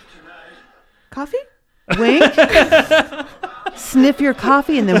 Coffee? Wink. Sniff your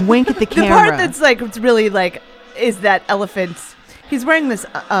coffee and then wink at the The camera. part that's like it's really like is that elephant. He's wearing this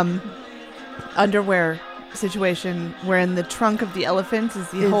underwear situation where in the trunk of the elephant is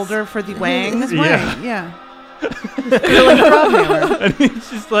the Is- holder for the wang. His Yeah. wang, yeah. Curling drum hammer. And he's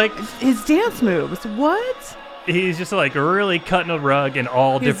just like His dance moves. What? he's just like really cutting a rug in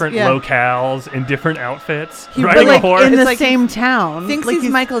all He's- different yeah. locales in different outfits, He riding really- a horse. In It's the like same town. Thinks Like he's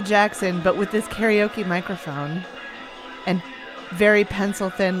Michael Jackson, but with this karaoke microphone and very pencil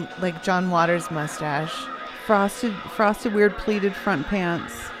thin, like John Waters mustache. frosted weird pleated front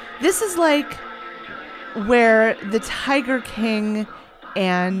pants. This is like where the Tiger King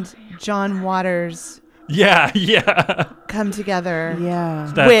and John Waters yeah. come together.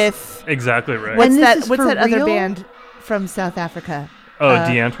 Yeah. That's With exactly right. When this what's that? is What's for that other real? band from South Africa? The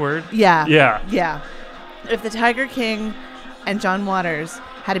Antwoord? Yeah. Yeah. If the Tiger King and John Waters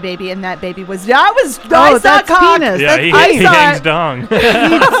had a baby, and that baby was I saw that's cock. penis. Yeah, That's he saw hangs it. dong. He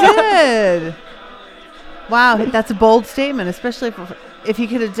did. Wow, that's a bold statement, especially if he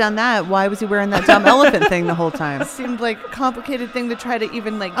could have done that. Why was he wearing that dumb elephant thing the whole time? Seemed like a complicated thing to try to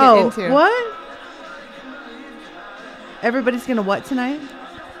even like get into. What? Everybody's gonna what tonight?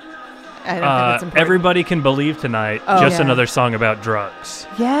 I don't think that's important. Everybody Can Believe Tonight. Oh. Just Yeah. another song about drugs.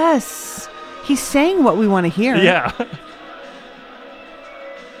 Yes, he's saying what we want to hear. Yeah.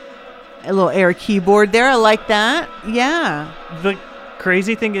 A little air keyboard there. I like that. Yeah. The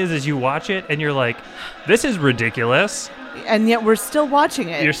crazy thing is you watch it and you're like, this is ridiculous. and yet we're still watching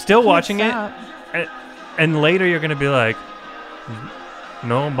it. You're still watching it. Stop. And later you're going to be like,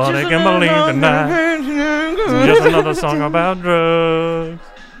 nobody can believe tonight. Just another song about drugs.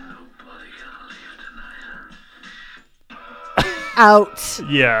 Out.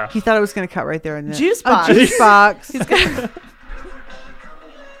 Yeah. He thought it was gonna cut right there. And Juice Oh, box. juice box.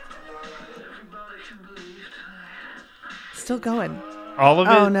 Still going. All of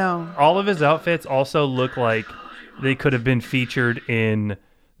Oh, it. no. All of his outfits also look like they could have been featured in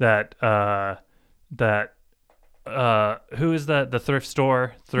that who is that? The thrift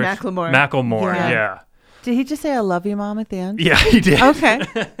store? Macklemore. Macklemore. Yeah. Yeah. Did he just say "I love you, Mom" at the end? Yeah, he did. Okay.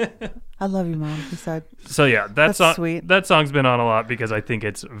 I love you, Mom. He said. So yeah, that That's song sweet. that song's been on a lot because I think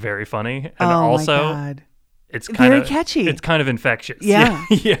it's very funny and Oh also my God. it's kind Very of catchy. It's kind of infectious. Yeah,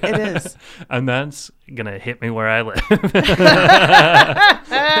 yeah, it is. And that's gonna hit me where I live.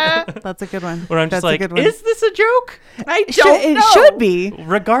 That's a good one. Where I'm That's just like, a good one. is this a joke? I It should, don't it know. should be.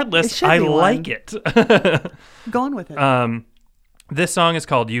 Regardless, It should I be like one. it. Going with it. This song is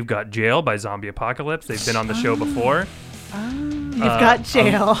called "You've Got Jail" by Zombie Apocalypse. They've been on the show before. You've got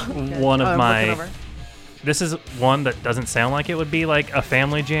jail. One of I'm my. looking over. This is one that doesn't sound like it would be like a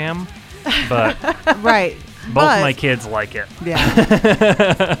family jam, but Right. both But- my kids like it. Yeah.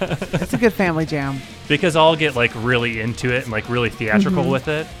 It's a good family jam. Because I'll get like really into it and like really theatrical Mm-hmm. with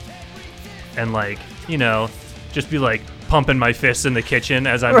it, and like just be like pumping my fists in the kitchen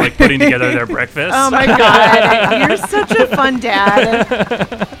as I'm like putting together their breakfast. Oh my god, you're such a fun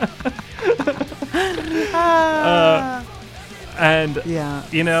dad. And Yeah.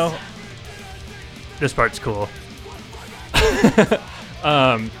 this part's cool.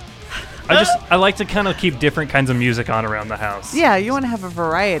 I like to kind of keep different kinds of music on around the house. Yeah, you want to have a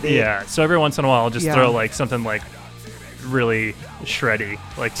variety. Yeah. So every once in a while, I'll just Yeah. throw like something like really shreddy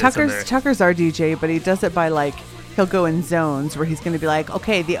like this in there. Tucker's our DJ, but he does it by like he'll go in zones where he's going to be like,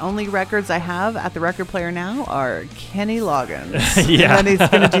 okay, the only records I have at the record player now are Kenny Loggins. Yeah. And then he's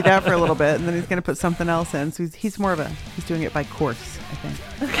going to do that for a little bit, and then he's going to put something else in. So he's more of he's doing it by course, I think.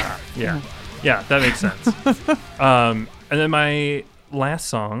 Yeah, that makes sense. And then my last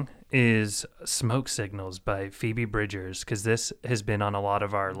song is "Smoke Signals" by Phoebe Bridgers, because this has been on a lot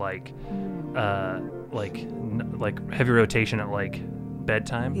of our like heavy rotation at like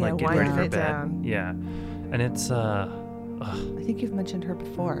bedtime, Yeah, like getting ready wind for it bed. down. Yeah, and it's I think you've mentioned her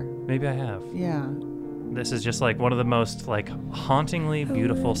before. maybe I have. Yeah. This is just like one of the most like hauntingly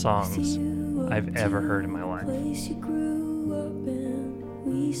beautiful songs I've ever heard in my life.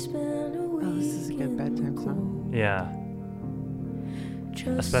 Oh, this is a good bedtime song. Yeah.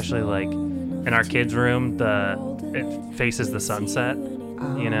 Especially like in our kids' room, it faces the sunset.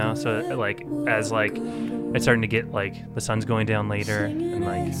 you know. So like as like it's starting to get like the sun's going down later, and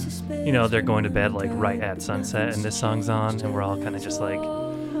like you know they're going to bed like right at sunset, and this song's on, and we're all kind of just like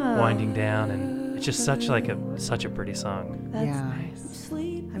winding down, and it's just such a pretty song. That's Yeah. nice.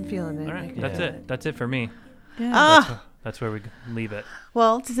 I'm feeling it. All right, I that's can- it. That's it for me. Yeah. That's where we leave it.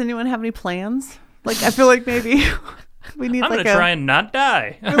 Well, does anyone have any plans? Like, I feel like maybe we need I'm like gonna try and not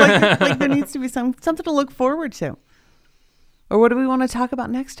die. I feel like there needs to be something to look forward to. Or what do we want to talk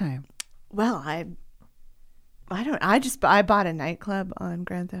about next time? Well, I bought a nightclub on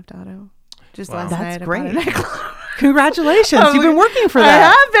Grand Theft Auto. Just Wow. last That's night. I great. bought a nightclub. Congratulations. You've been working for I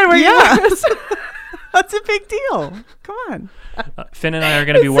that. have been working Yeah. on this. That's a big deal. Come on. Finn and I are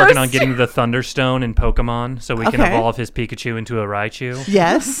going to be It's working so on getting the Thunderstone in Pokemon so we can Okay. evolve his Pikachu into a Raichu.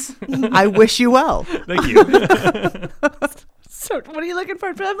 Yes. I wish you well. Thank you. So what are you looking for?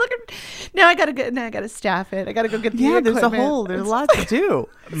 I'm looking. Now I gotta staff it. I gotta go get the Yeah, there's equipment. there's a lot to do.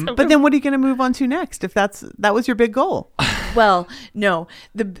 But then what are you going to move on to next if that was your big goal? Well, no,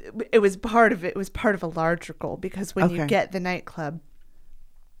 it was part of a larger goal, because when you Okay. get the nightclub,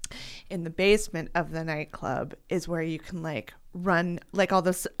 in the basement of the nightclub is where you can like run like all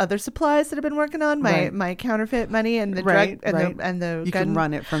those other supplies that I've been working on, Right. my counterfeit money and the Right, drug and right. the You gun. can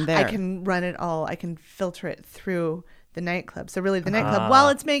run it from there. I can run it all. I can filter it through the nightclub. So really, the nightclub, while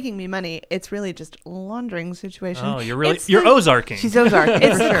it's making me money, it's really just a laundering situation. Oh, you're It's you're the- Ozarking. She's Ozark.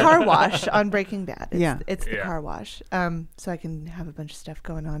 It's for the sure. car wash on Breaking Bad. It's the Yeah. car wash. So I can have a bunch of stuff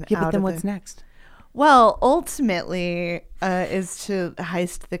going on. Yeah, but out then of what's the- next? Well, ultimately, is to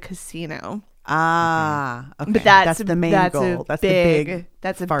heist the casino. Ah, okay. But that's the main that's goal. A That's big, the big,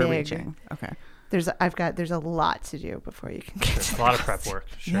 that's a far-reaching. Okay. There's a lot to do before you can get There's to a lot of prep work.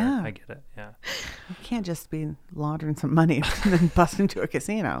 Sure, Yeah. I get it. Yeah. You can't just be laundering some money and then bust into a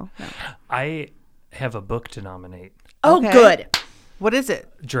casino. No. I have a book to nominate. Oh, Okay. good. What is it?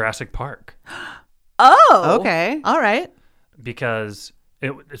 Oh, Jurassic Park, Okay. All right. because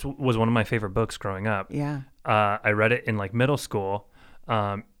it was one of my favorite books growing up. Yeah. I read it in like middle school,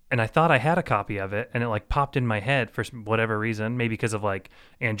 and I thought I had a copy of it, and it like popped in my head for whatever reason, maybe because of like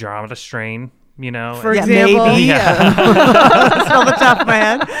Andromeda Strain, you know. For Yeah, example, maybe. Yeah. That's on the top of my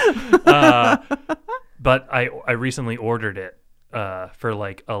head. But I recently ordered it for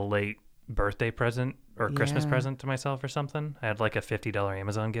like a late birthday present or Christmas Yeah. present to myself or something. I had like a $50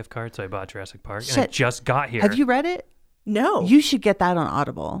 Amazon gift card, so I bought Jurassic Park, and Shit. it just got here. Have you read it? no. You should get that on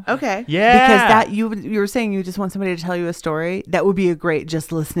Audible. Okay. Yeah. Because that you were saying you just want somebody to tell you a story. That would be a great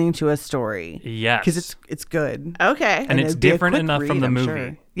just listening to a story. Yes. Because it's good. Okay. and it's it'd be a different quick enough from read, the I'm movie.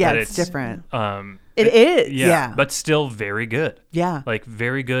 sure. Yeah, that it's different. It is. Yeah. But still very good. Yeah. Like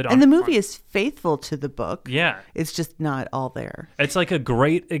very good. And the movie is faithful to the book. Yeah. It's just not all there. It's like a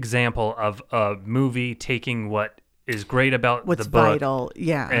great example of a movie taking what is great about What's the book vital.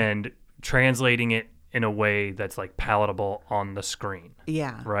 Yeah. and translating it in a way that's like palatable on the screen.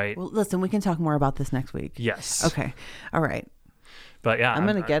 yeah. Right. Well, listen, we can talk more about this next week. Yes. Okay. All right. But yeah, I'm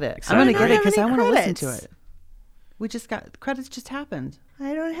going to get it. I'm excited. going to I get it don't because I have want any to listen to credits. it. We just got credits just happened.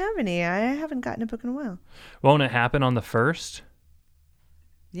 I don't have any. I haven't gotten a book in a while. Won't it happen on the 1st?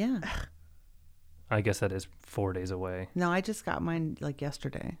 Yeah. I guess that is 4 days away. No, I just got mine like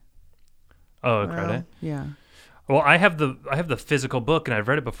yesterday. Oh, a credit. Yeah. Well, I have the physical book and I've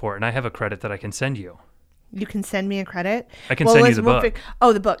read it before, and I have a credit that I can send you. You can send me a credit. I can send you listen, the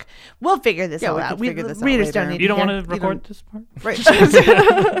book. The book. We'll figure this Yeah, all we out. can figure this out readers later. don't need You don't to want hear. to record this part? Right.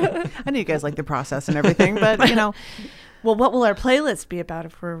 I know you guys like the process and everything, but you know, Well, what will our playlist be about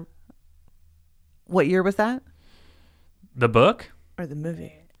if we're what year was that? The book? or the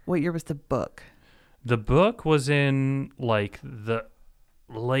movie? What year was the book? The book was in like the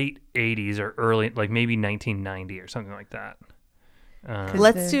late 80s or early, like maybe 1990 or something like that.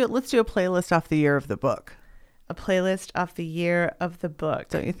 Let's do a playlist off the year of the book. A playlist off the year of the book.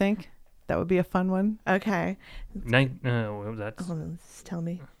 Don't you think? That would be a fun one. Okay. That's Hold on, just tell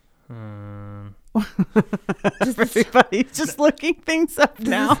me. Everybody's just looking things up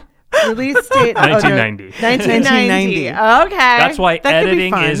now. Release date. 1990. 1990. 1990. Okay. That's why That could be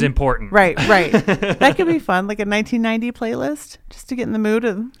editing is fun. important. Right. That could be fun, like a 1990 playlist, just to get in the mood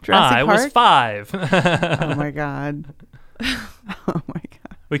of Jurassic I Park. was 5. Oh my god. Oh my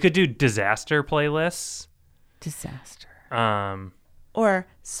god. We could do disaster playlists. Disaster. Or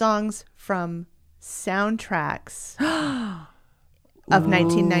songs from soundtracks of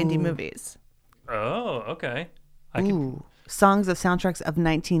 1990 movies. Oh, okay. Ooh. Songs of soundtracks of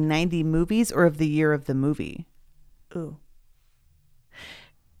 1990 movies or of the year of the movie? Ooh.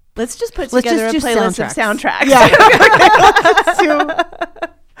 Let's just put Let's together just a do playlist of soundtracks. Let's do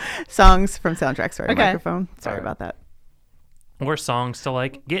songs from soundtracks. Sorry, Okay. microphone. Sorry All right. about that. Or songs to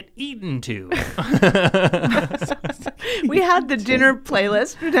like get eaten to. We had the dinner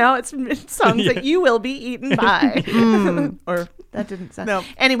playlist, but now it's songs that you will be eaten by. Or that didn't sound. Nope.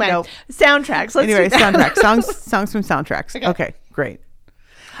 Anyway, Nope. soundtracks. Let's Anyway, do that. soundtracks. Songs from soundtracks. Okay, great.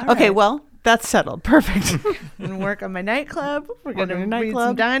 Okay, right. well, that's settled. Perfect. I'm gonna work on my nightclub. We're Work gonna on your read some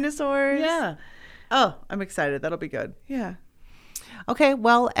nightclub. dinosaurs. Yeah. Oh, I'm excited. That'll be good. Yeah. Okay,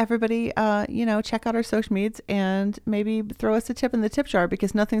 well, everybody, check out our social medias and maybe throw us a tip in the tip jar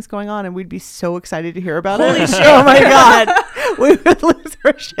because nothing's going on and we'd be so excited to hear about it. Holy shit. Oh my God. We would lose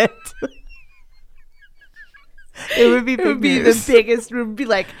our shit. It would be It big would be news. the biggest. It would be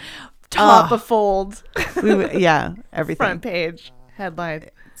like top of fold, Everything. front page headline.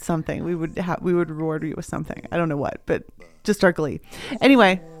 Something. We would reward you with something. I don't know what, but just our glee.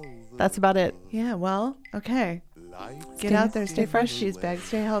 Anyway, that's about it. Yeah. Well. Okay. Get out there. Stay fresh, cheese bag.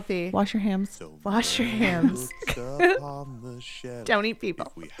 Stay healthy. Wash your hands. Wash your hands. Don't eat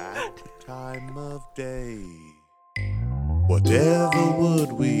people. We had the time of day. Whatever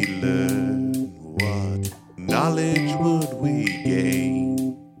would we learn? What knowledge would we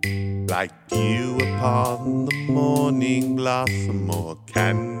gain? Like dew upon the morning blossom or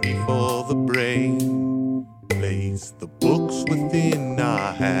candy for the brain. Place the books within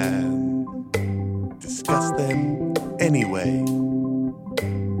our hand. Discuss them anyway.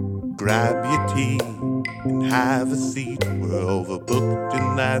 Grab your tea and have a seat. We're overbooked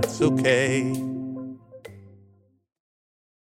and that's okay.